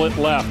 Hopkins split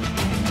left.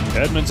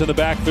 Edmonds in the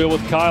backfield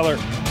with Kyler.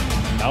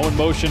 Now in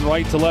motion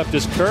right to left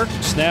is Kirk.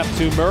 Snap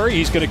to Murray.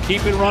 He's going to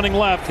keep it running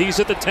left.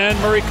 He's at the 10.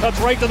 Murray cuts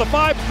right to the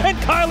 5. And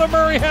Kyler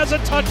Murray has a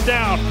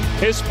touchdown.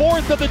 His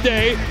fourth of the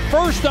day.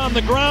 First on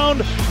the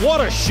ground. What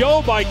a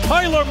show by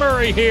Kyler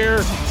Murray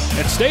here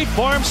at State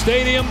Farm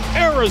Stadium.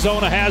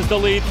 Arizona has the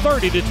lead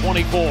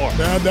 30-24.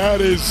 And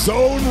that is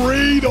zone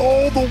read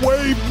all the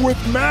way with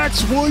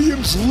Max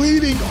Williams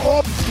leading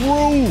up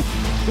through.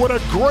 What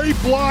a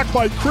great block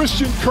by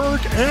Christian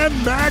Kirk and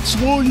Max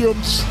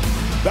Williams.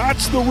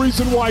 That's the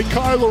reason why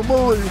Kyler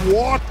Murray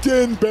walked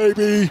in,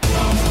 baby.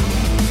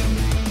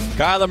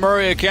 Kyler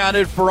Murray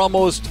accounted for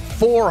almost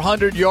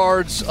 400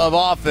 yards of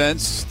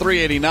offense,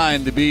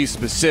 389 to be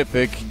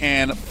specific,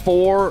 and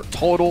 4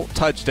 total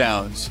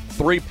touchdowns.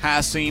 3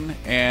 passing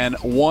and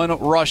 1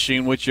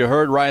 rushing, which you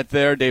heard right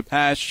there. Dave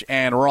Pasch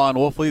and Ron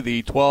Wolfley,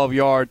 the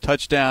 12-yard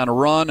touchdown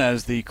run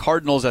as the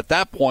Cardinals at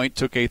that point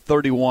took a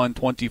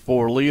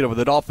 31-24 lead over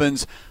the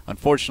Dolphins.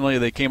 Unfortunately,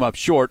 they came up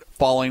short,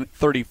 falling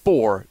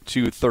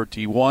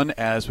 34-31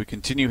 as we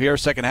continue here.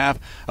 Second half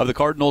of the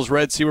Cardinals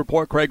Red Sea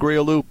Report. Craig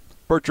Riolu,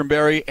 Bertrand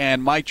Berry,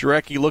 and Mike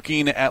Jurecki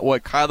looking at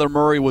what Kyler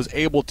Murray was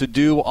able to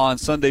do on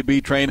Sunday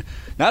B-Train.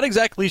 Not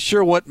exactly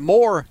sure what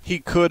more he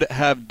could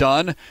have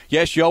done.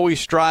 Yes, you always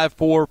strive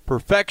for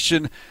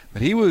perfection,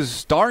 but he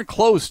was darn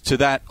close to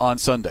that on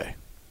Sunday.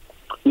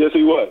 Yes,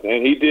 he was,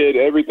 and he did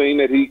everything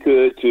that he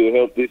could to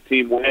help this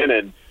team win,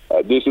 and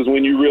this is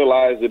when you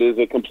realize it is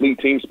a complete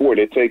team sport.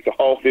 It takes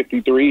all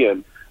 53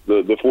 and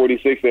the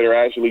 46 that are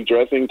actually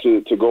dressing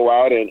to go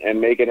out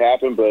and make it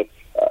happen, but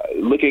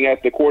looking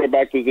at the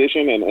quarterback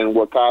position and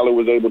what Kyler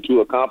was able to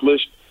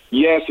accomplish,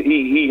 yes,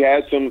 he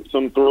had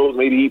some throws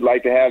maybe he'd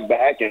like to have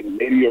back, and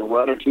maybe a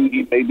run or two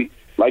he'd maybe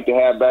like to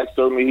have back.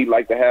 Certainly he'd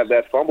like to have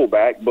that fumble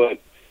back, but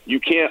you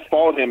can't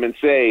fault him and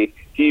say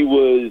he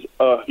was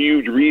a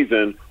huge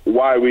reason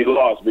why we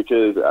lost,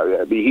 because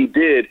he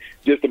did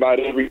just about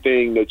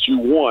everything that you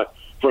want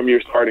from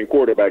your starting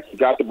quarterback. He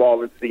got the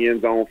ball into the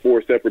end zone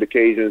 4 separate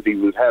occasions. He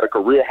had a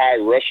career-high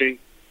rushing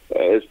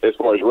as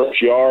far as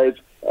rush yards.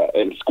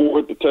 And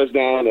scored the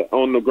touchdown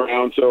on the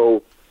ground.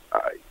 So,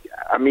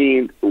 I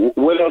mean,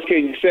 what else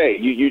can you say?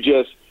 You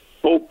just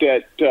hope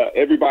that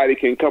everybody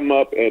can come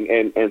up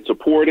and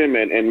support him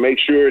and make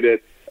sure that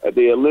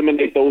they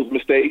eliminate those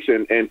mistakes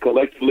and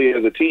collectively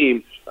as a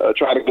team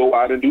try to go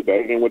out and do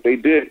better than what they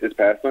did this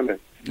past Sunday.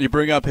 You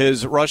bring up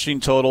his rushing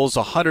totals,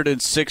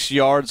 106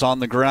 yards on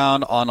the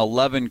ground on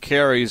 11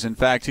 carries. In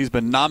fact, he's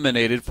been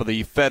nominated for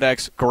the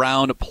FedEx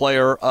Ground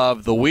Player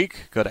of the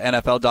Week. Go to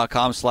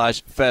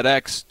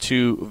NFL.com/FedEx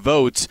to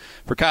vote.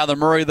 For Kyler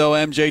Murray, though,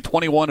 MJ,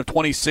 21 of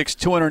 26,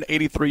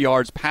 283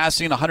 yards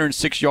passing,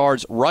 106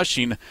 yards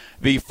rushing.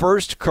 The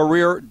first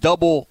career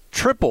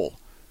double-triple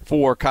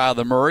for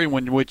Kyler Murray,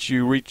 in which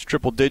you reach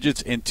triple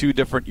digits in 2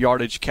 different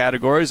yardage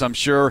categories. I'm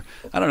sure,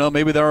 I don't know,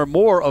 maybe there are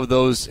more of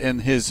those in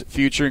his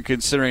future,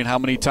 considering how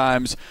many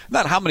times,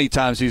 not how many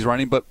times he's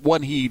running, but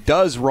when he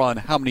does run,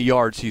 how many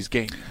yards he's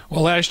gained.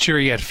 Well, last year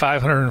he had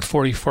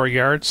 544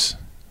 yards.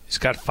 He's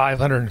got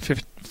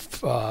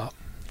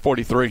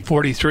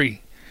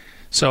 543.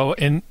 So,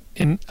 and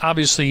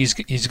obviously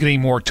he's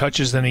getting more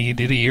touches than he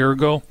did a year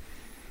ago.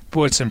 But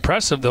what's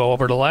impressive, though,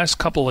 over the last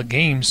couple of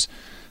games,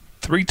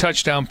 3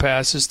 touchdown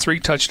passes,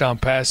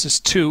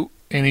 2,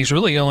 and he's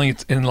really only,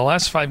 in the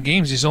last 5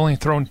 games, he's only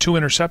thrown 2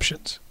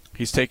 interceptions.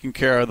 He's taking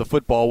care of the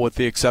football with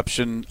the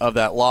exception of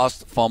that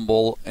lost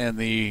fumble in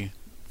the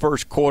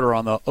first quarter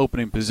on the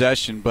opening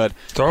possession. But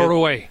throw it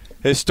away.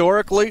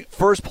 Historically,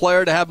 first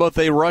player to have both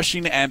a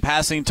rushing and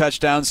passing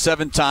touchdown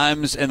 7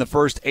 times in the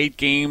first 8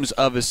 games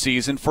of a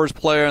season. First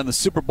player in the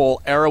Super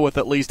Bowl era with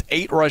at least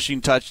 8 rushing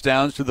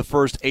touchdowns through the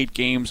first 8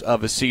 games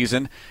of a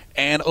season.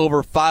 And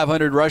over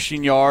 500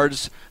 rushing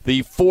yards,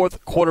 the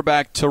 4th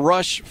quarterback to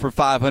rush for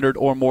 500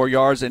 or more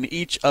yards in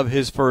each of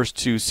his first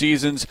 2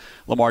 seasons.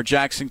 Lamar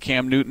Jackson,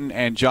 Cam Newton,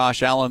 and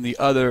Josh Allen, the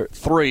other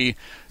 3.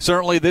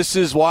 Certainly this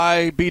is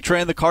why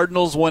B-Train, the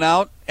Cardinals, went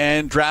out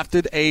and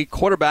drafted a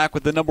quarterback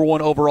with the number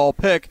 1 overall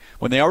pick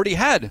when they already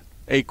had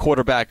a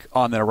quarterback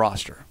on their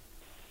roster.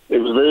 It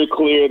was very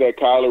clear that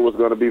Kyler was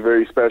going to be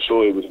very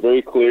special. It was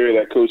very clear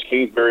that Coach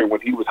Kingsbury, when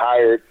he was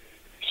hired,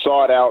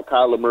 sought out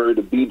Kyler Murray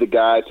to be the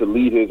guy to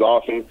lead his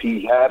offense.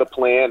 He had a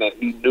plan, and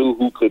he knew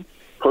who could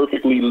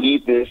perfectly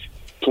lead this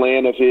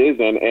plan of his.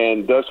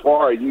 And thus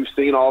far, you've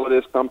seen all of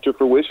this come to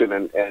fruition.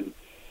 And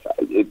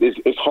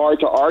it's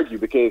hard to argue,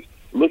 because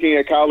looking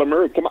at Kyler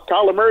Murray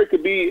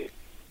could be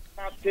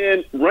top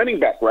 10 running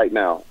back right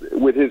now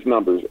with his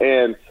numbers.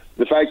 And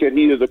the fact that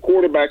he is a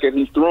quarterback and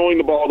he's throwing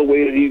the ball the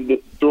way that he's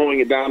throwing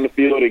it down the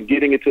field and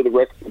getting it to the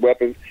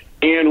weapons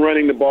and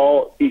running the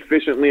ball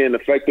efficiently and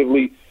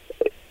effectively,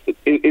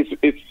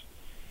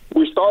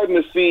 we're starting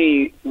to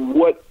see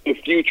what the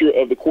future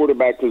of the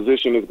quarterback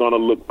position is going to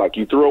look like.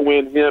 You throw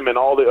in him and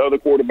all the other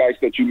quarterbacks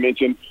that you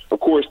mentioned. Of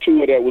course,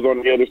 Tua, that was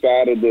on the other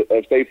side of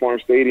State Farm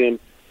Stadium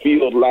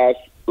field last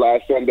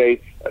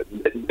Sunday.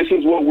 This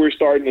is what we're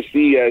starting to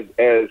see as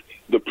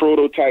the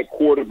prototype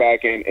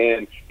quarterback,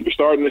 and you're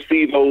starting to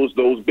see those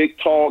big,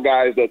 tall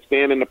guys that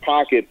stand in the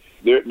pocket.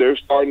 They're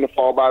starting to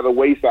fall by the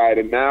wayside,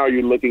 and now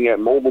you're looking at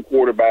mobile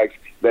quarterbacks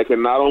that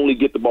can not only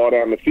get the ball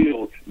down the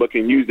field, but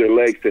can use their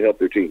legs to help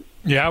their team.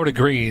 Yeah, I would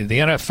agree. The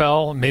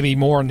NFL, maybe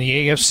more in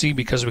the AFC,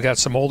 because we got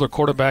some older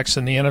quarterbacks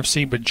in the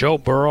NFC, but Joe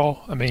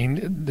Burrow, I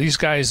mean, these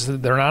guys,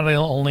 they're not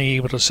only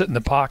able to sit in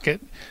the pocket,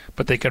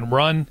 but they can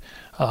run.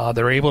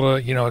 They're able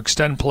to,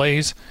 extend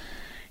plays.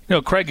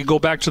 Craig, you go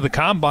back to the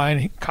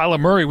combine, Kyler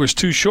Murray was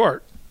too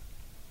short.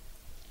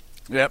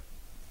 Yep.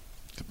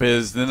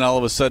 Because then all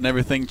of a sudden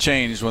everything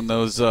changed when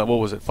those,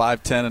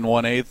 5'10" and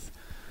 1/8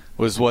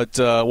 was what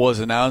was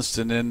announced.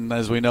 And then,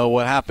 as we know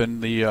what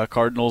happened, the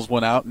Cardinals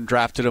went out and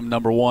drafted him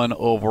number 1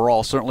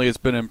 overall. Certainly it's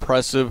been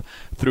impressive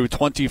through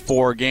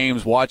 24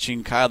 games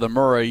watching Kyler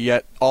Murray,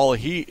 yet all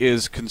he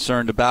is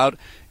concerned about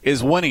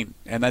is winning.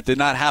 And that did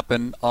not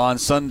happen on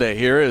Sunday.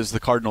 Here is the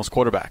Cardinals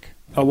quarterback.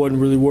 I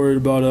wasn't really worried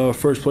about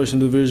first place in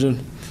the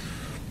division.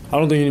 I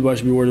don't think anybody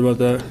should be worried about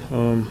that.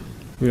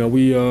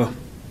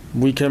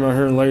 We came out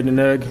here and laid an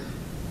egg.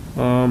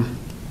 I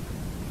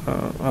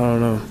don't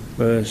know,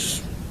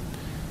 but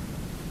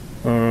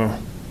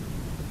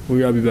we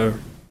got to be better.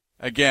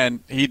 Again,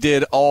 he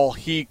did all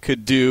he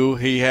could do.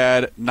 He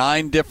had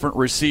 9 different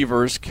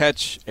receivers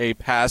catch a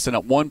pass, and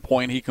at one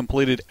point he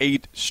completed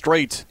 8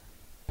 straight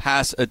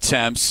pass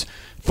attempts.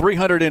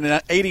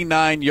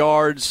 389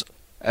 yards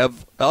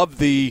of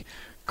the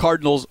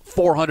Cardinals'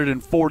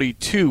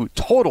 442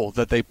 total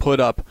that they put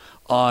up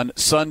on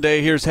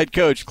Sunday. Here's head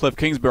coach Cliff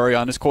Kingsbury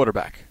on his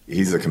quarterback.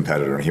 He's a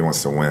competitor, and he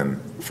wants to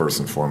win first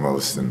and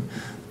foremost. And,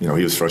 he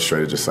was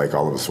frustrated just like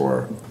all of us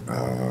were.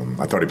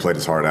 I thought he played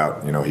his heart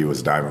out. He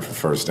was diving for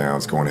first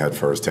downs, going head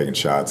first, taking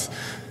shots,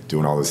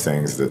 doing all those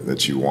things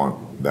that you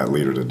want that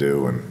leader to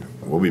do. And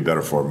we'll be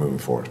better for it moving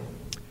forward.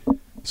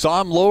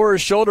 Saw him lower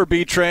his shoulder,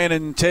 B-Train,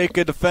 and take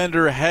a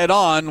defender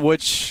head-on,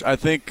 which I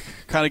think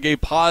kind of gave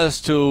pause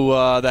to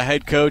the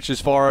head coach as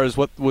far as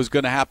what was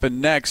going to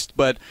happen next.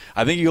 But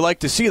I think you like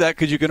to see that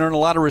because you can earn a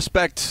lot of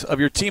respect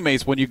of your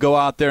teammates when you go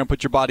out there and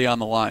put your body on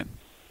the line.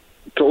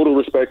 Total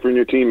respect from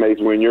your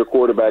teammates when your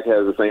quarterback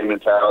has the same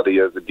mentality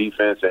as the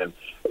defense and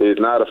is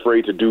not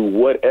afraid to do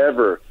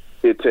whatever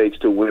it takes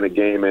to win a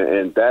game,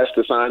 and that's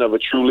the sign of a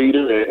true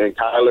leader, and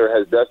Kyler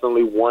has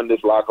definitely won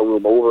this locker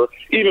room over,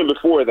 even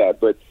before that.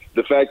 But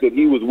the fact that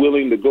he was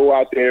willing to go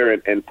out there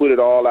and put it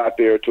all out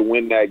there to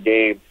win that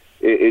game,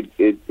 it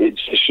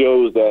just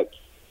shows that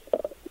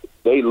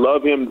They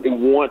love him. They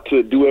want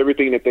to do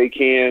everything that they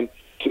can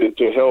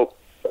to help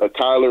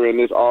Kyler and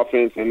this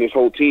offense and this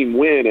whole team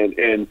win.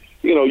 And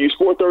you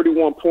score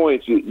 31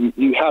 points.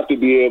 You have to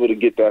be able to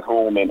get that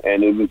home. And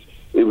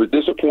it was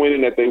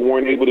disappointing that they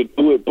weren't able to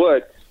do it.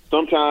 But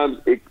sometimes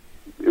it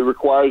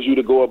requires you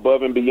to go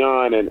above and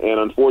beyond. And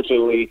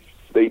unfortunately,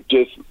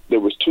 there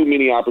was too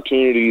many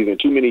opportunities and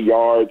too many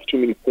yards, too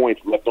many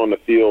points left on the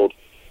field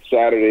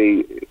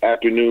Saturday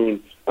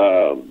afternoon.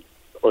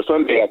 Or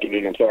Sunday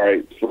afternoon, I'm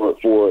sorry,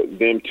 for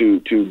them to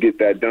get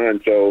that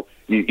done. So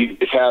you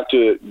just have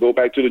to go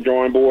back to the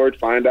drawing board,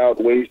 find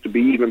out ways to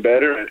be even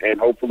better, and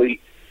hopefully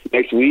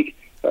next week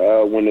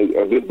when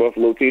a good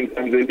Buffalo team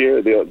comes in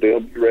here, they'll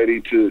be ready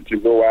to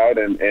go out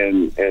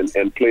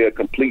and play a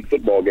complete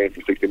football game for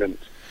 60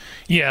 minutes.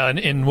 Yeah,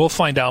 and we'll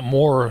find out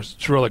more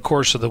through the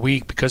course of the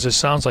week because it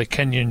sounds like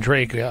Kenyon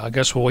Drake, I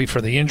guess we'll wait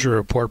for the injury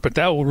report, but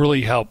that will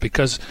really help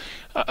because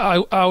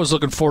I was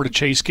looking forward to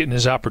Chase getting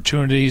his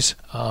opportunities.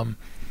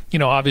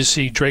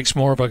 Obviously Drake's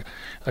more of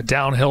a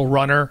downhill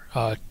runner.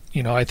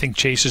 I think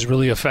Chase is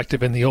really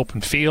effective in the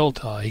open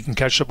field. He can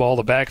catch the ball in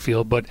the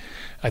backfield, but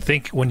I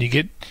think when you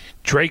get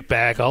Drake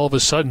back, all of a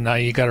sudden now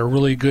you got a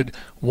really good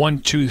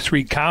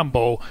 1-2-3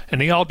 combo,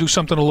 and they all do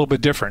something a little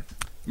bit different.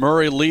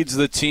 Murray leads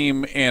the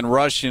team in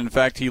rushing. In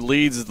fact, he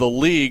leads the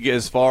league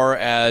as far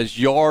as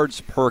yards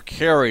per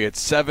carry at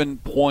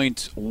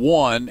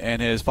 7.1,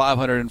 and his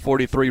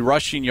 543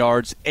 rushing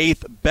yards,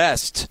 8th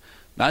best,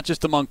 not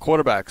just among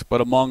quarterbacks, but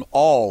among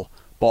all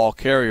ball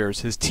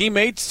carriers. His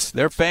teammates,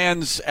 they're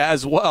fans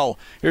as well.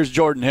 Here's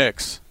Jordan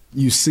Hicks.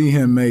 You see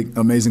him make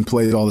amazing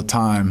plays all the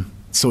time,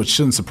 so it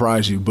shouldn't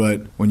surprise you.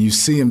 But when you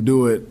see him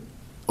do it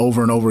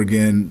over and over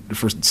again,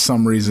 for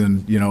some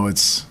reason,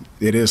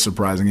 it is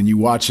surprising. And you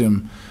watch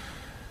him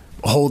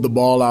hold the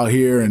ball out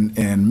here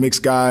and mix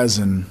guys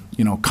and,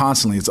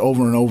 constantly. It's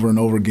over and over and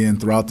over again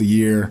throughout the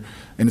year.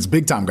 And it's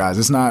big-time guys.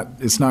 It's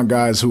not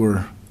guys who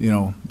are,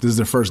 this is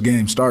their first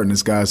game starting.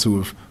 It's guys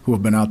who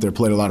have been out there,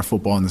 played a lot of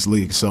football in this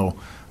league. So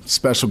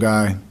special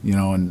guy,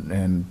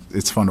 and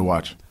it's fun to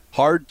watch.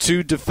 Hard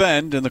to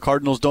defend, and the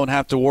Cardinals don't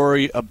have to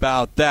worry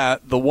about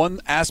that. The one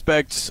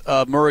aspect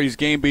of Murray's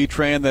game,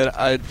 B-Train,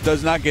 that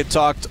does not get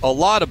talked a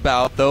lot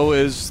about, though,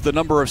 is the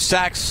number of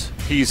sacks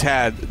he's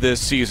had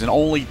this season.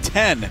 Only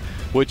 10,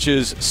 which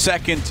is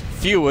second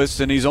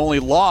fewest, and he's only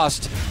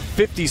lost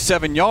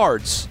 57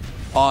 yards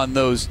on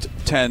those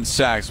 10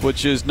 sacks,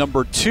 which is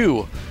number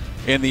 2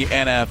 in the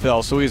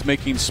NFL. So he's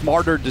making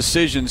smarter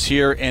decisions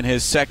here in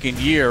his second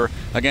year.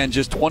 Again,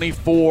 just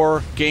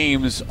 24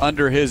 games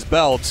under his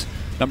belt.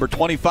 Number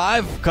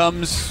 25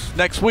 comes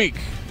next week,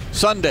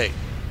 Sunday.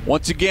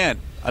 Once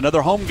again,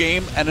 another home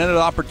game and another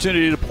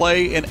opportunity to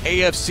play an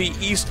AFC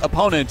East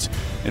opponent.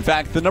 In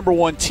fact, the number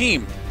 1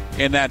 team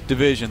in that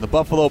division, the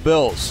Buffalo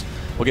Bills.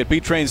 We'll get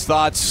B-Train's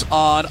thoughts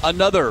on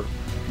another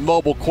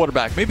mobile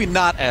quarterback. Maybe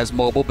not as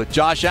mobile, but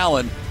Josh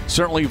Allen,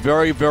 certainly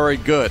very, very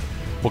good.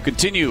 We'll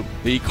continue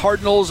the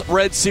Cardinals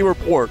Red Sea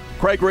Report.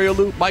 Craig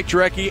Riolu, Mike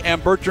Jurecki,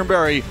 and Bertrand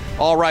Berry,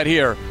 all right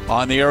here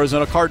on the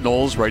Arizona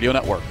Cardinals Radio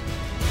Network.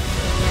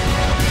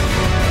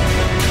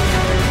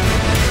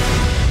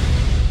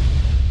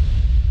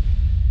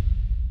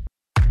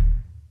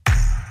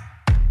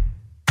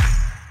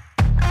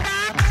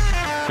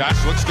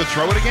 Josh looks to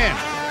throw it again.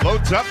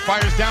 Loads up,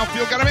 fires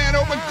downfield, got a man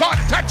open, caught,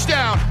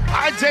 touchdown!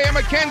 Isaiah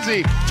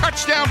McKenzie,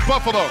 touchdown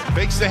Buffalo.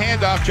 Fakes the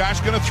handoff, Josh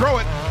gonna throw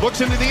it,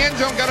 looks into the end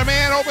zone, got a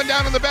man open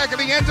down in the back of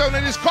the end zone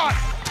and is caught.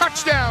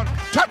 Touchdown,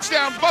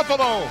 touchdown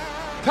Buffalo.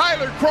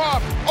 Tyler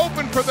Kroft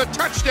open for the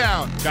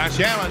touchdown. Josh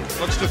Allen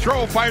looks to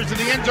throw, fires in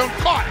the end zone,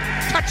 caught.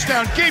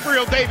 Touchdown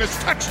Gabriel Davis,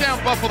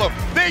 touchdown Buffalo.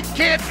 They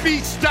can't be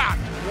stopped.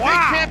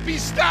 Wow. They can't be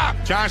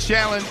stopped. Josh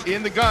Allen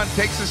in the gun,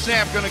 takes the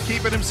snap, going to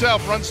keep it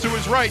himself, runs to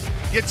his right,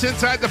 gets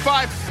inside the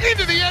 5,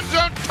 into the end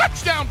zone,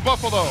 touchdown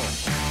Buffalo.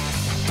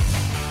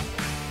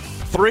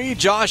 3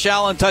 Josh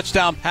Allen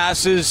touchdown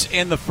passes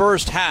in the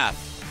first half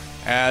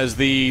as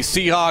the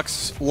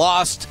Seahawks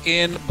lost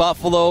in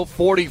Buffalo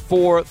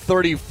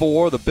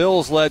 44-34. The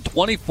Bills led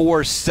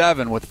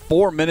 24-7 with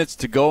 4 minutes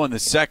to go in the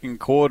second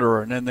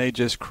quarter, and then they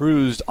just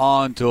cruised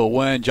on to a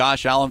win.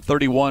 Josh Allen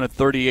 31 of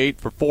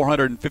 38 for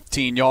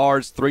 415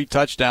 yards, 3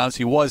 touchdowns.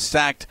 He was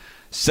sacked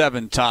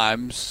 7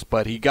 times,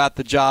 but he got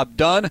the job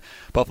done.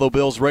 Buffalo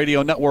Bills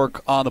Radio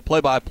Network on the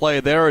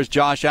play-by-play there as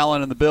Josh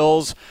Allen and the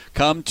Bills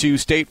come to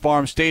State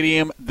Farm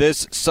Stadium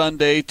this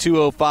Sunday.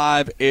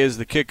 2:05 is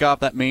the kickoff.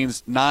 That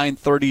means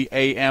 9:30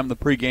 a.m. the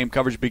pregame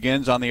coverage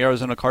begins on the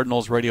Arizona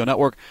Cardinals Radio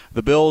Network.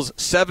 The Bills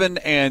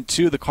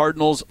 7-2. The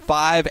Cardinals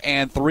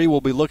 5-3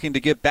 will be looking to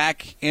get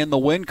back in the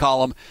win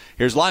column.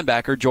 Here's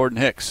linebacker Jordan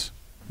Hicks.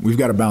 We've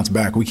got to bounce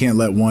back. We can't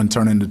let one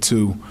turn into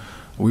 2.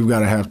 We've got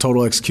to have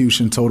total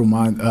execution, total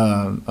mind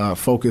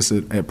focus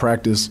at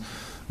practice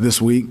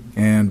this week,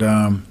 and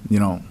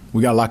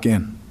we got to lock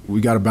in.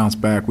 We got to bounce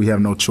back. We have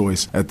no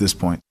choice at this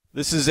point.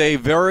 This is a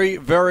very,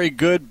 very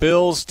good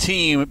Bills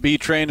team,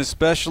 B-Train,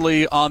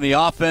 especially on the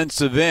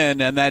offensive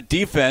end, and that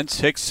defense,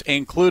 Hicks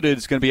included,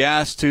 is going to be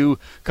asked to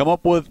come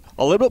up with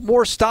a little bit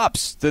more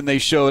stops than they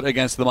showed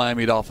against the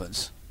Miami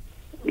Dolphins.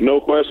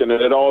 No question,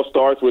 and it all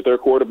starts with their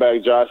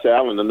quarterback, Josh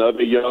Allen,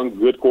 another young,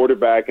 good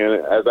quarterback. And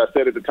as I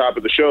said at the top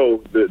of the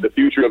show, the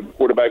future of the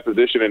quarterback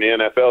position in the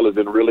NFL is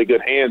in really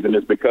good hands, and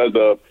it's because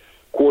of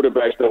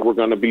quarterbacks that we're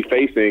going to be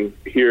facing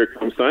here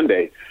come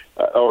Sunday,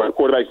 or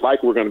quarterbacks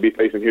like we're going to be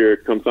facing here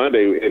come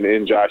Sunday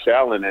in Josh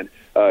Allen. And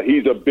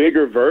he's a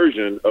bigger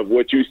version of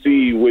what you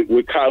see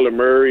with Kyler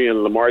Murray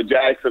and Lamar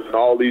Jackson and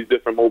all these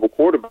different mobile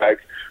quarterbacks.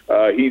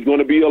 He's going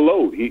to be a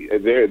load.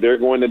 They're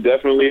going to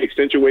definitely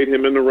accentuate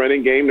him in the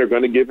running game. They're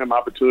going to give him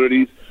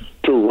opportunities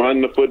to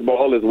run the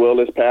football as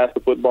well as pass the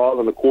football.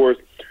 And, of course,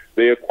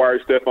 they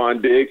acquired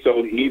Stephon Diggs,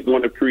 so he's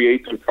going to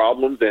create some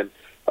problems. And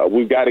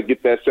we've got to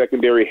get that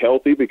secondary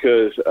healthy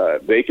because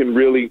they can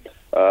really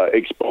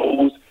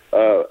expose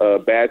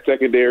bad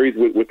secondaries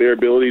with their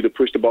ability to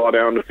push the ball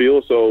down the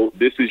field. So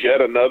this is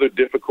yet another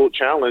difficult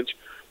challenge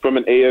from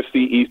an AFC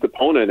East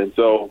opponent. And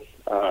so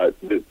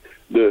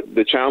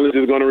the challenge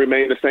is going to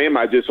remain the same.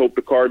 I just hope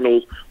the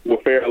Cardinals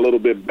will fare a little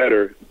bit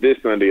better this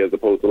Sunday as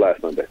opposed to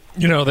last Sunday.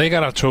 You know, they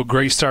got out to a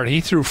great start.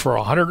 He threw for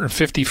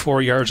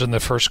 154 yards in the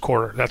first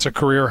quarter. That's a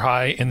career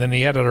high. And then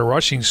he added a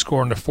rushing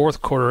score in the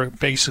fourth quarter. It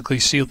basically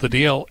sealed the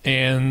deal.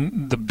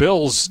 And the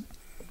Bills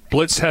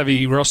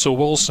blitz-heavy Russell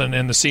Wilson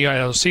and the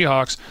Seattle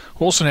Seahawks.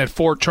 Wilson had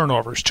 4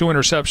 turnovers, 2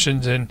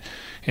 interceptions,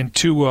 and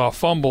 2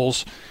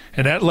 fumbles.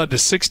 And that led to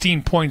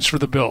 16 points for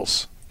the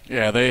Bills.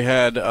 Yeah, they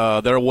had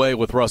their way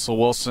with Russell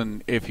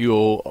Wilson, if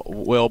you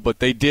will, but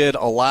they did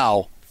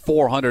allow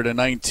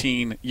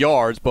 419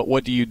 yards. But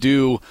what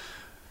do?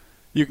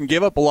 You can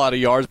give up a lot of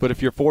yards, but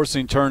if you're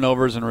forcing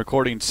turnovers and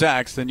recording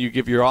sacks, then you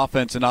give your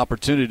offense an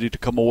opportunity to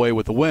come away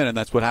with a win, and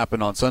that's what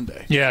happened on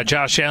Sunday. Yeah,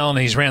 Josh Allen,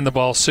 he's ran the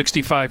ball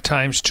 65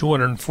 times,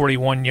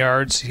 241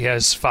 yards. He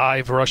has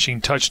 5 rushing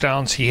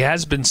touchdowns. He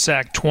has been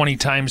sacked 20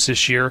 times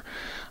this year.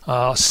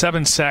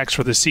 7 sacks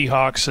for the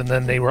Seahawks, and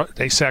then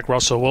they sacked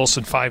Russell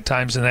Wilson 5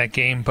 times in that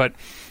game. But,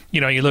 you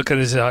know, you look at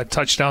his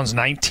touchdowns,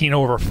 19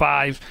 over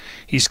 5.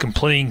 He's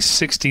completing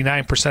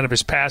 69% of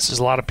his passes.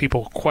 A lot of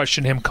people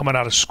question him coming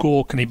out of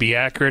school. Can he be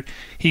accurate?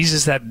 He's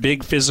just that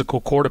big physical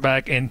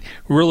quarterback. And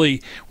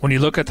really, when you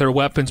look at their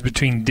weapons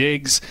between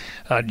Diggs,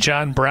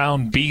 John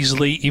Brown,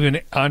 Beasley, even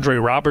Andre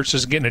Roberts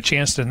is getting a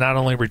chance to not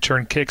only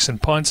return kicks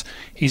and punts,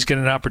 he's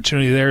getting an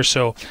opportunity there.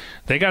 So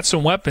they got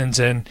some weapons.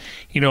 And,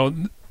 you know,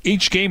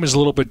 each game is a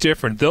little bit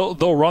different.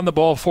 They'll run the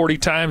ball 40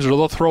 times or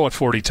they'll throw it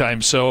 40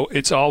 times. So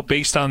it's all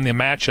based on the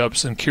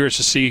matchups, and curious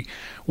to see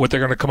what they're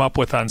going to come up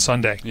with on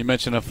Sunday. You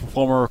mentioned a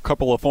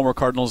couple of former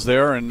Cardinals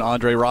there, and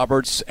Andre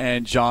Roberts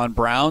and John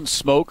Brown.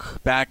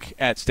 Smoke back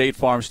at State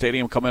Farm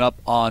Stadium coming up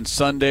on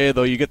Sunday,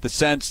 though you get the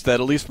sense that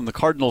at least from the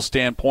Cardinals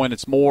standpoint,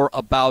 it's more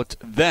about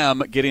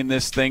them getting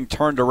this thing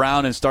turned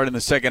around and starting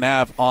the second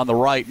half on the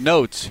right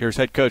notes. Here's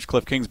head coach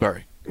Cliff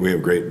Kingsbury. We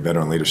have great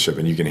veteran leadership,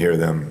 and you can hear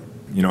them,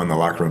 you know, in the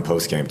locker room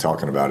post-game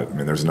talking about it. I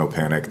mean, there's no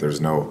panic. There's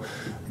no,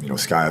 you know,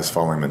 sky is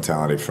falling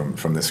mentality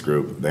from this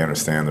group. They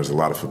understand there's a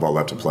lot of football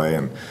left to play,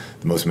 and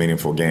the most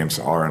meaningful games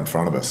are in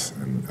front of us.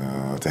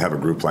 And to have a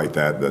group like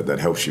that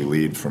helps you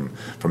lead from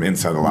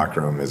inside the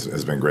locker room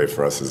has been great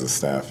for us as a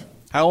staff.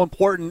 How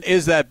important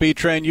is that,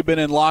 B-Train? You've been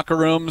in locker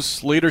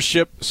rooms.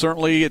 Leadership,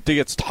 certainly it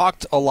gets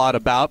talked a lot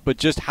about, but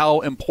just how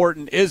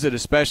important is it,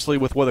 especially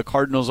with where the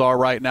Cardinals are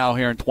right now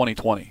here in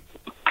 2020?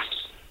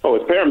 Oh,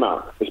 it's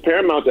paramount. It's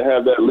paramount to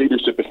have that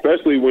leadership,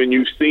 especially when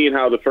you've seen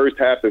how the first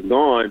half has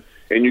gone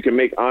and you can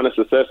make honest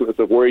assessments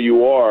of where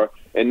you are.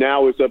 And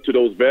now it's up to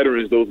those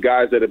veterans, those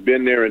guys that have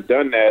been there and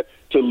done that,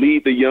 to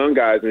lead the young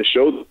guys and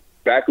show them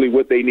exactly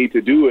what they need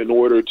to do in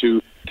order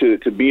to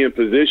be in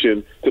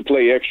position to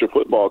play extra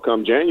football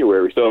come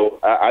January. So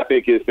I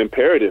think it's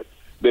imperative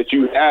that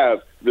you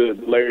have the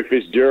Larry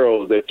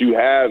Fitzgerald, that you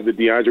have the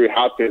DeAndre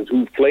Hopkins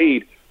who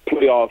played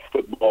playoff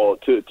football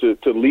to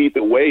lead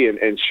the way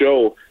and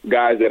show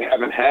guys that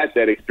haven't had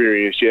that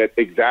experience yet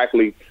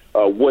exactly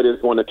what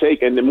it's going to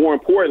take. And then more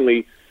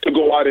importantly, to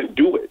go out and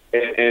do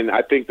it. And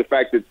I think the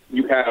fact that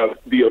you have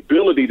the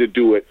ability to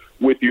do it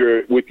with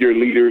your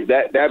leaders,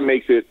 that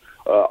makes it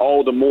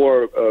all the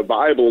more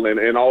viable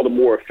and all the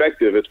more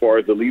effective as far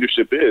as the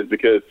leadership is,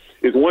 because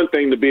it's one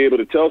thing to be able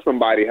to tell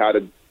somebody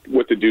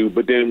what to do,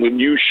 but then when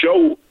you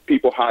show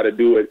people how to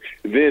do it,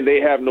 then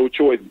they have no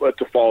choice but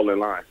to fall in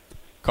line.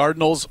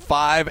 Cardinals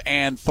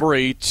 5-3,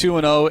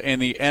 2-0 in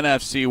the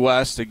NFC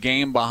West, a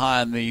game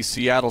behind the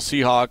Seattle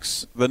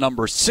Seahawks, the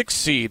number 6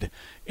 seed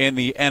in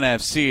the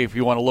NFC if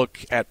you want to look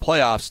at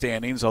playoff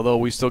standings, although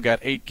we still got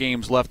 8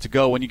 games left to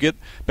go. When you get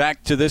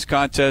back to this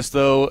contest,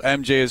 though,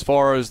 MJ, as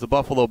far as the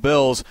Buffalo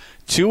Bills,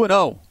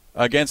 2-0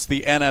 against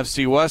the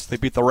NFC West. They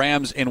beat the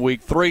Rams in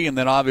Week 3, and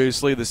then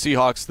obviously the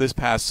Seahawks this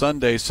past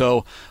Sunday.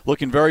 So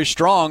looking very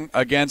strong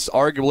against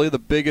arguably the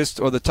biggest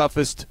or the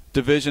toughest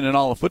division in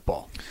all of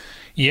football.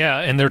 Yeah,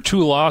 and their two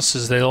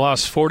losses, they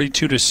lost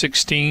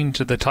 42-16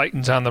 to the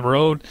Titans on the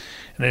road,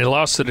 and they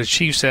lost to the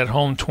Chiefs at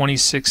home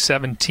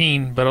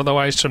 26-17. But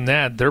otherwise from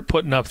that, they're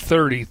putting up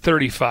 30,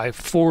 35,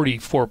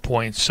 44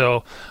 points.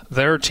 So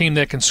they're a team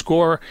that can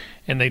score,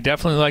 and they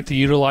definitely like to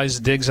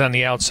utilize Diggs on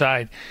the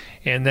outside.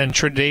 And then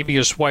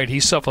Tre'Davious White, he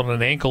suffered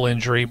an ankle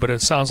injury, but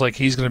it sounds like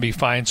he's going to be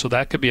fine. So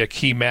that could be a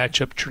key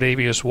matchup.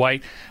 Tre'Davious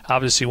White,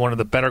 obviously one of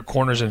the better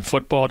corners in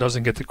football,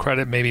 doesn't get the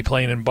credit maybe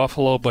playing in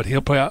Buffalo, but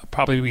he'll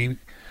probably be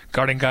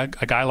guarding a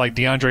guy like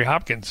DeAndre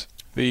Hopkins.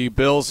 The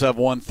Bills have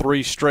won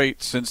 3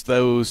 straight since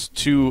those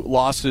 2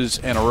 losses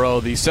in a row.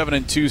 The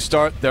 7-2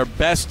 start, their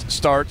best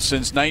start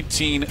since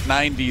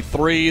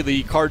 1993.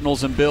 The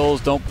Cardinals and Bills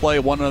don't play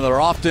one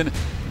another often.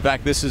 In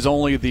fact, this is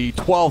only the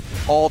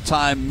 12th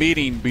all-time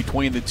meeting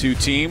between the two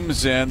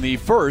teams and the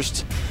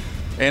first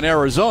in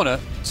Arizona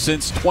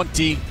since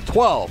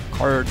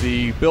 2012.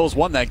 The Bills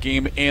won that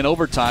game in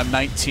overtime,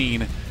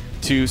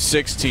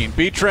 19-16.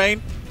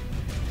 B-Train,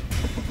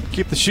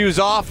 keep the shoes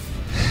off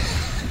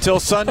until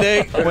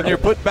Sunday when you're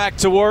put back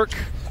to work.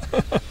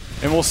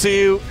 And we'll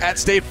see you at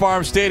State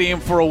Farm Stadium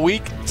for a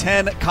Week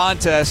 10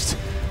 contest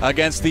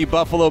against the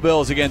Buffalo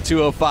Bills. Again,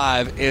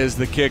 2:05 is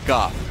the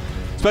kickoff.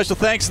 Special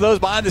thanks to those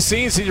behind the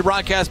scenes, Senior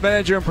Broadcast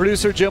Manager and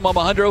Producer Jim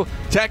Alejandro,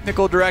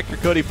 Technical Director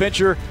Cody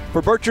Fincher.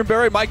 For Bertram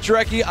Berry, Mike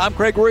Jarecki, I'm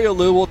Craig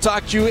Riolu. We'll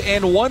talk to you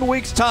in 1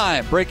 week's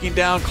time, breaking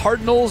down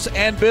Cardinals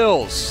and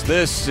Bills.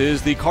 This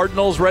is the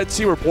Cardinals Red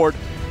Sea Report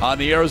on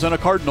the Arizona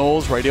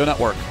Cardinals Radio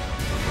Network.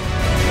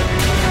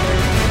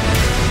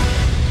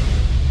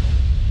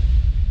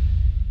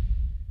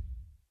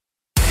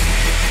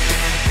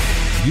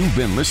 You've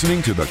been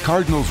listening to the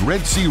Cardinals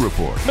Red Sea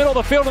Report. Middle of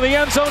the field in the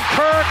end zone.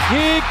 Kirk,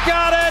 he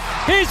got it.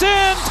 He's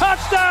in.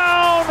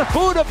 Touchdown.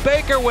 Buda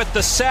Baker with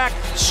the sack.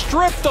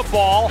 Stripped the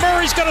ball.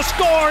 Murray's going to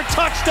score.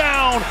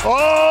 Touchdown.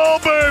 Oh,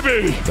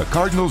 baby. The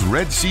Cardinals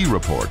Red Sea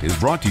Report is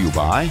brought to you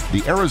by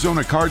the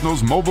Arizona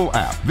Cardinals mobile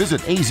app.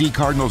 Visit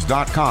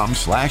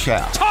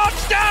azcardinals.com/app.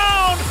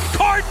 Touchdown.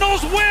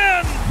 Cardinals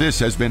win. This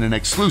has been an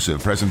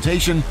exclusive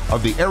presentation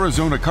of the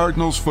Arizona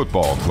Cardinals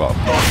Football Club.